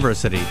Stratford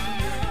University.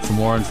 For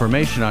more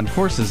information on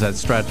courses at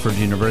Stratford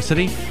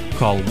University,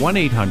 call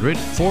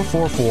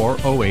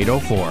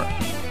 1-800-444-0804.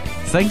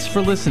 Thanks for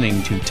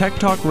listening to Tech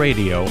Talk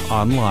Radio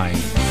Online.